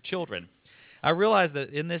lives of your children. I realize that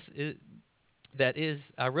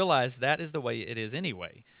I realize that is the way it is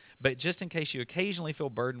anyway. But just in case you occasionally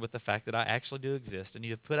feel burdened with the fact that I actually do exist and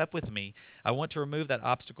you have put up with me, I want to remove that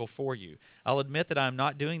obstacle for you. I'll admit that I am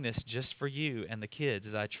not doing this just for you and the kids,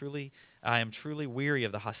 as I am truly weary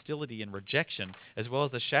of the hostility and rejection, as well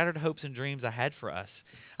as the shattered hopes and dreams I had for us.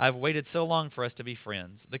 I've waited so long for us to be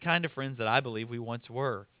friends, the kind of friends that I believe we once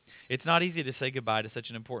were. It's not easy to say goodbye to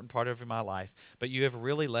such an important part of my life, but you have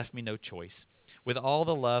really left me no choice. With all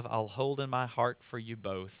the love I'll hold in my heart for you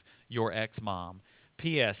both, your ex-mom.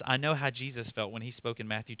 P.S. I know how Jesus felt when he spoke in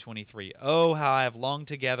Matthew 23. Oh, how I have longed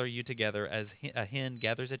to gather you together as a hen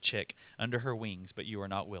gathers a chick under her wings, but you are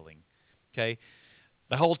not willing." Okay?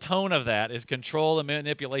 The whole tone of that is control and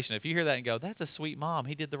manipulation. If you hear that and go, "That's a sweet mom,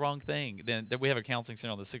 he did the wrong thing," then we have a counseling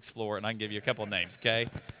center on the 6th floor, and I can give you a couple of names, okay?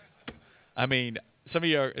 I mean, some of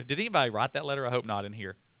you did anybody write that letter? I hope not in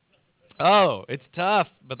here. Oh, it's tough,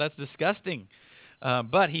 but that's disgusting.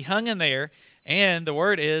 But he hung in there, and the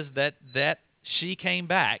word is that she came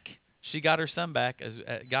back. She got her son back.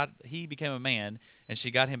 He became a man, and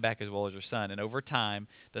she got him back as well as her son. And over time,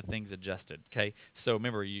 the things adjusted. Okay, so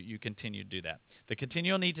remember, you continue to do that. The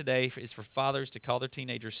continual need today is for fathers to call their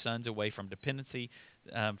teenager sons away from dependency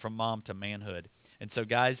from mom to manhood. And so,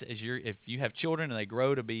 guys, if you have children and they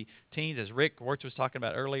grow to be teens, as Rick Wirtz was talking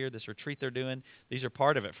about earlier, this retreat they're doing, these are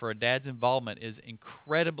part of it. For a dad's involvement is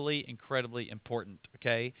incredibly, incredibly important.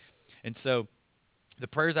 Okay, and so the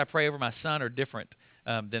prayers I pray over my son are different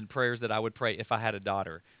than prayers that I would pray if I had a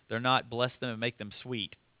daughter. They're not bless them and make them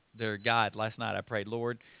sweet. They're, God, last night I prayed,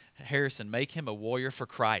 "Lord, Harrison, make him a warrior for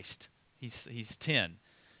Christ." He's 10.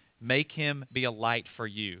 Make him be a light for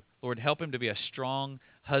you. Lord, help him to be a strong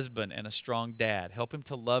husband and a strong dad. Help him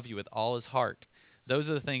to love you with all his heart. Those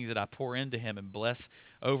are the things that I pour into him and bless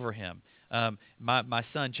over him. My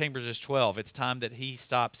son, Chambers, is 12. It's time that he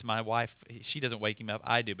stops. My wife, she doesn't wake him up.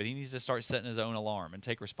 I do. But he needs to start setting his own alarm and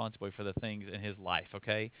take responsibility for the things in his life,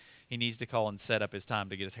 okay? He needs to call and set up his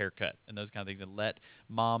time to get his hair cut and those kind of things, and let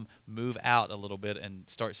mom move out a little bit and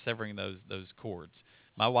start severing those cords.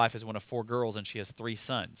 My wife is one of 4 girls, and she has 3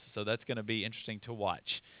 sons. So that's going to be interesting to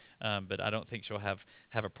watch. But I don't think she'll have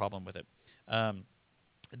a problem with it.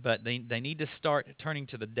 But they need to start turning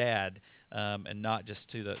to the dad and not just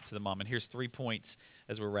to the mom. And here's 3 points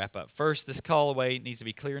as we wrap up. First, this call away needs to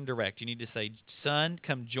be clear and direct. You need to say, "Son,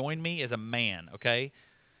 come join me as a man," okay?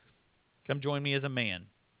 Come join me as a man.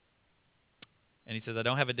 And he says, "I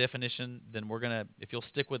don't have a definition." Then we're going to, if you'll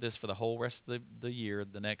stick with this for the whole rest of the year,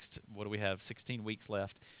 the next, what do we have, 16 weeks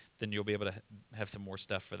left, then you'll be able to have some more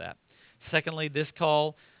stuff for that. Secondly, this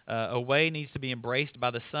call away needs to be embraced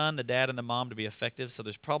by the son, the dad, and the mom to be effective. So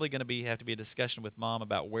there's probably going to have to be a discussion with mom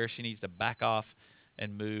about where she needs to back off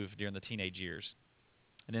and move during the teenage years.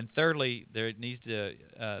 And then thirdly,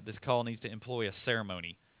 this call needs to employ a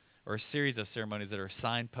ceremony or a series of ceremonies that are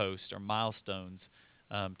signposts or milestones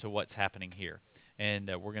to what's happening here.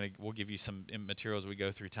 And we'll give you some materials as we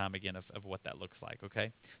go through time again of what that looks like,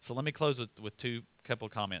 okay? So let me close with couple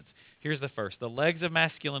of comments. Here's the first. The legs of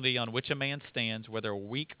masculinity on which a man stands, whether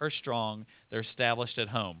weak or strong, they're established at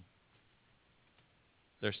home.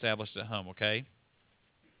 They're established at home, okay?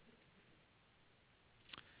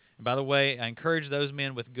 And by the way, I encourage those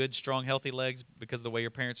men with good, strong, healthy legs because of the way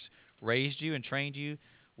your parents raised you and trained you.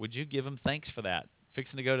 Would you give them thanks for that?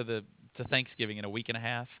 Fixing to go to Thanksgiving in a week and a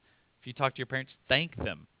half. If you talk to your parents, thank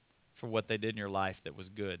them for what they did in your life that was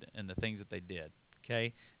good and the things that they did.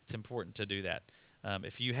 Okay? It's important to do that.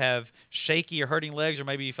 If you have shaky or hurting legs, or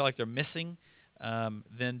maybe you feel like they're missing,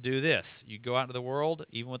 then do this. You go out into the world,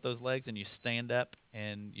 even with those legs, and you stand up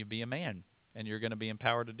and you be a man. And you're going to be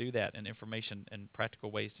empowered to do that, and information and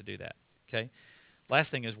practical ways to do that. Okay?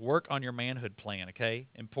 Last thing is work on your manhood plan. Okay?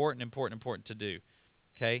 Important to do.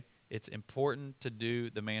 Okay? It's important to do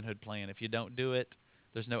the manhood plan. If you don't do it,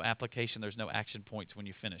 there's no application, there's no action points when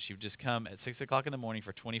you finish. You've just come at 6 o'clock in the morning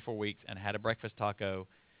for 24 weeks and had a breakfast taco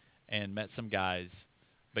and met some guys,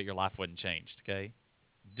 but your life wasn't changed, okay?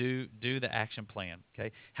 Do the action plan,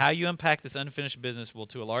 okay? How you unpack this unfinished business will,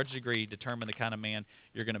 to a large degree, determine the kind of man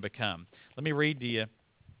you're going to become. Let me read to you.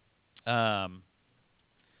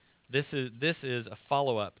 This is a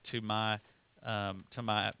follow-up to my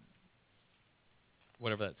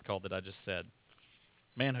whatever that's called that I just said,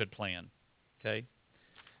 manhood plan, okay?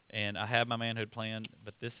 And I have my manhood plan,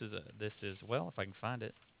 but this is well, if I can find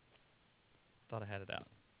it. Thought I had it out.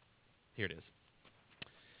 Here it is.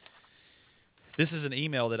 This is an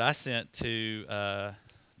email that I sent to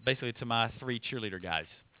basically to my 3 cheerleader guys,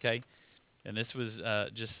 okay? And this was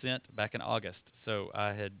just sent back in August. So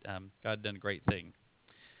I had God had done a great thing.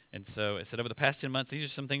 And so it said, over the past 10 months, these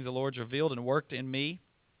are some things the Lord's revealed and worked in me,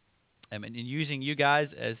 and in using you guys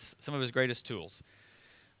as some of his greatest tools.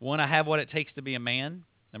 1, I have what it takes to be a man.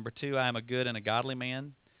 Number 2, I am a good and a godly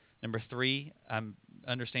man. Number 3, I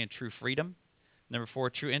understand true freedom. Number 4,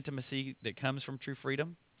 true intimacy that comes from true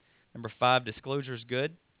freedom. Number 5, disclosure is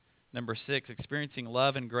good. Number 6, experiencing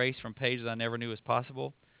love and grace from pages I never knew was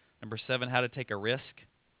possible. Number 7, how to take a risk.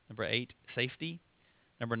 Number 8, safety.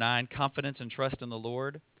 Number 9, confidence and trust in the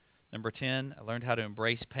Lord. Number 10, I learned how to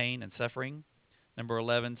embrace pain and suffering. Number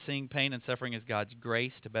 11, seeing pain and suffering as God's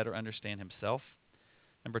grace to better understand himself.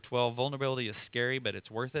 Number 12, vulnerability is scary, but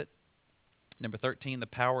it's worth it. Number 13, the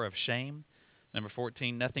power of shame. Number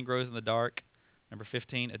 14, nothing grows in the dark. Number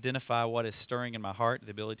 15, identify what is stirring in my heart,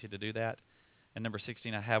 the ability to do that. And number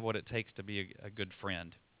 16, I have what it takes to be a good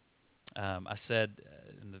friend. I said,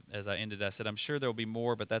 as I ended, I said, I'm sure there will be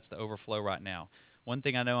more, but that's the overflow right now. One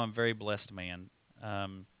thing I know, I'm a very blessed man.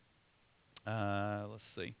 Let's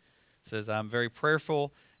see. It says, I'm very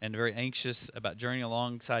prayerful and very anxious about journeying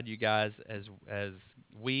alongside you guys as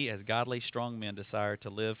we, as godly, strong men, desire to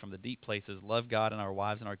live from the deep places, love God and our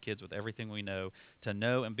wives and our kids with everything we know, to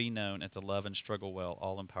know and be known, and to love and struggle well,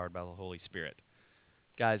 all empowered by the Holy Spirit.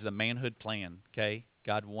 Guys, the manhood plan, okay?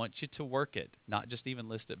 God wants you to work it, not just even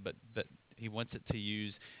list it, but he wants it to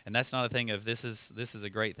use. And that's not a thing of this is a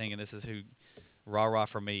great thing and this is who, rah-rah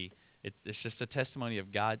for me. It's just a testimony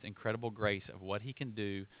of God's incredible grace of what he can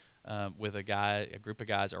do with a group of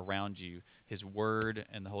guys around you, his word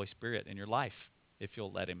and the Holy Spirit in your life, if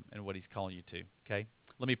you'll let him, and what he's calling you to, okay?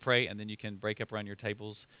 Let me pray, and then you can break up around your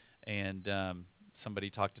tables, and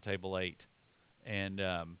somebody talk to table 8, and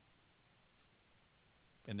then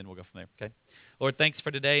we'll go from there, okay? Lord, thanks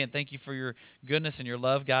for today, and thank you for your goodness and your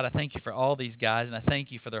love, God. I thank you for all these guys, and I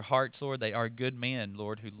thank you for their hearts, Lord. They are good men,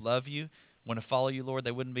 Lord, who love you, want to follow you, Lord.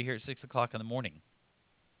 They wouldn't be here at 6 o'clock in the morning.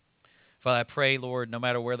 Father, I pray, Lord, no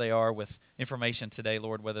matter where they are with information today,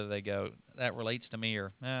 Lord, whether they go, that relates to me,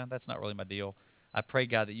 or that's not really my deal. I pray,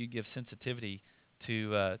 God, that you give sensitivity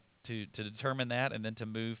to determine that and then to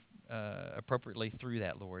move appropriately through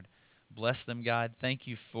that, Lord. Bless them, God. Thank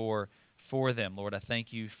you for them, Lord. I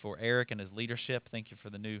thank you for Eric and his leadership. Thank you for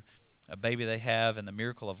the new baby they have and the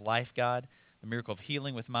miracle of life, God. The miracle of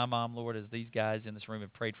healing with my mom, Lord, as these guys in this room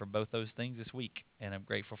have prayed for both those things this week. And I'm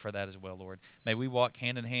grateful for that as well, Lord. May we walk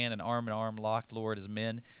hand in hand and arm locked, Lord, as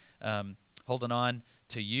men, holding on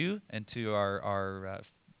to you and to our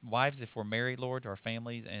wives if we're married, Lord, to our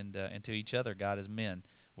families, and to each other, God, as men.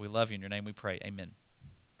 We love you. In your name we pray. Amen.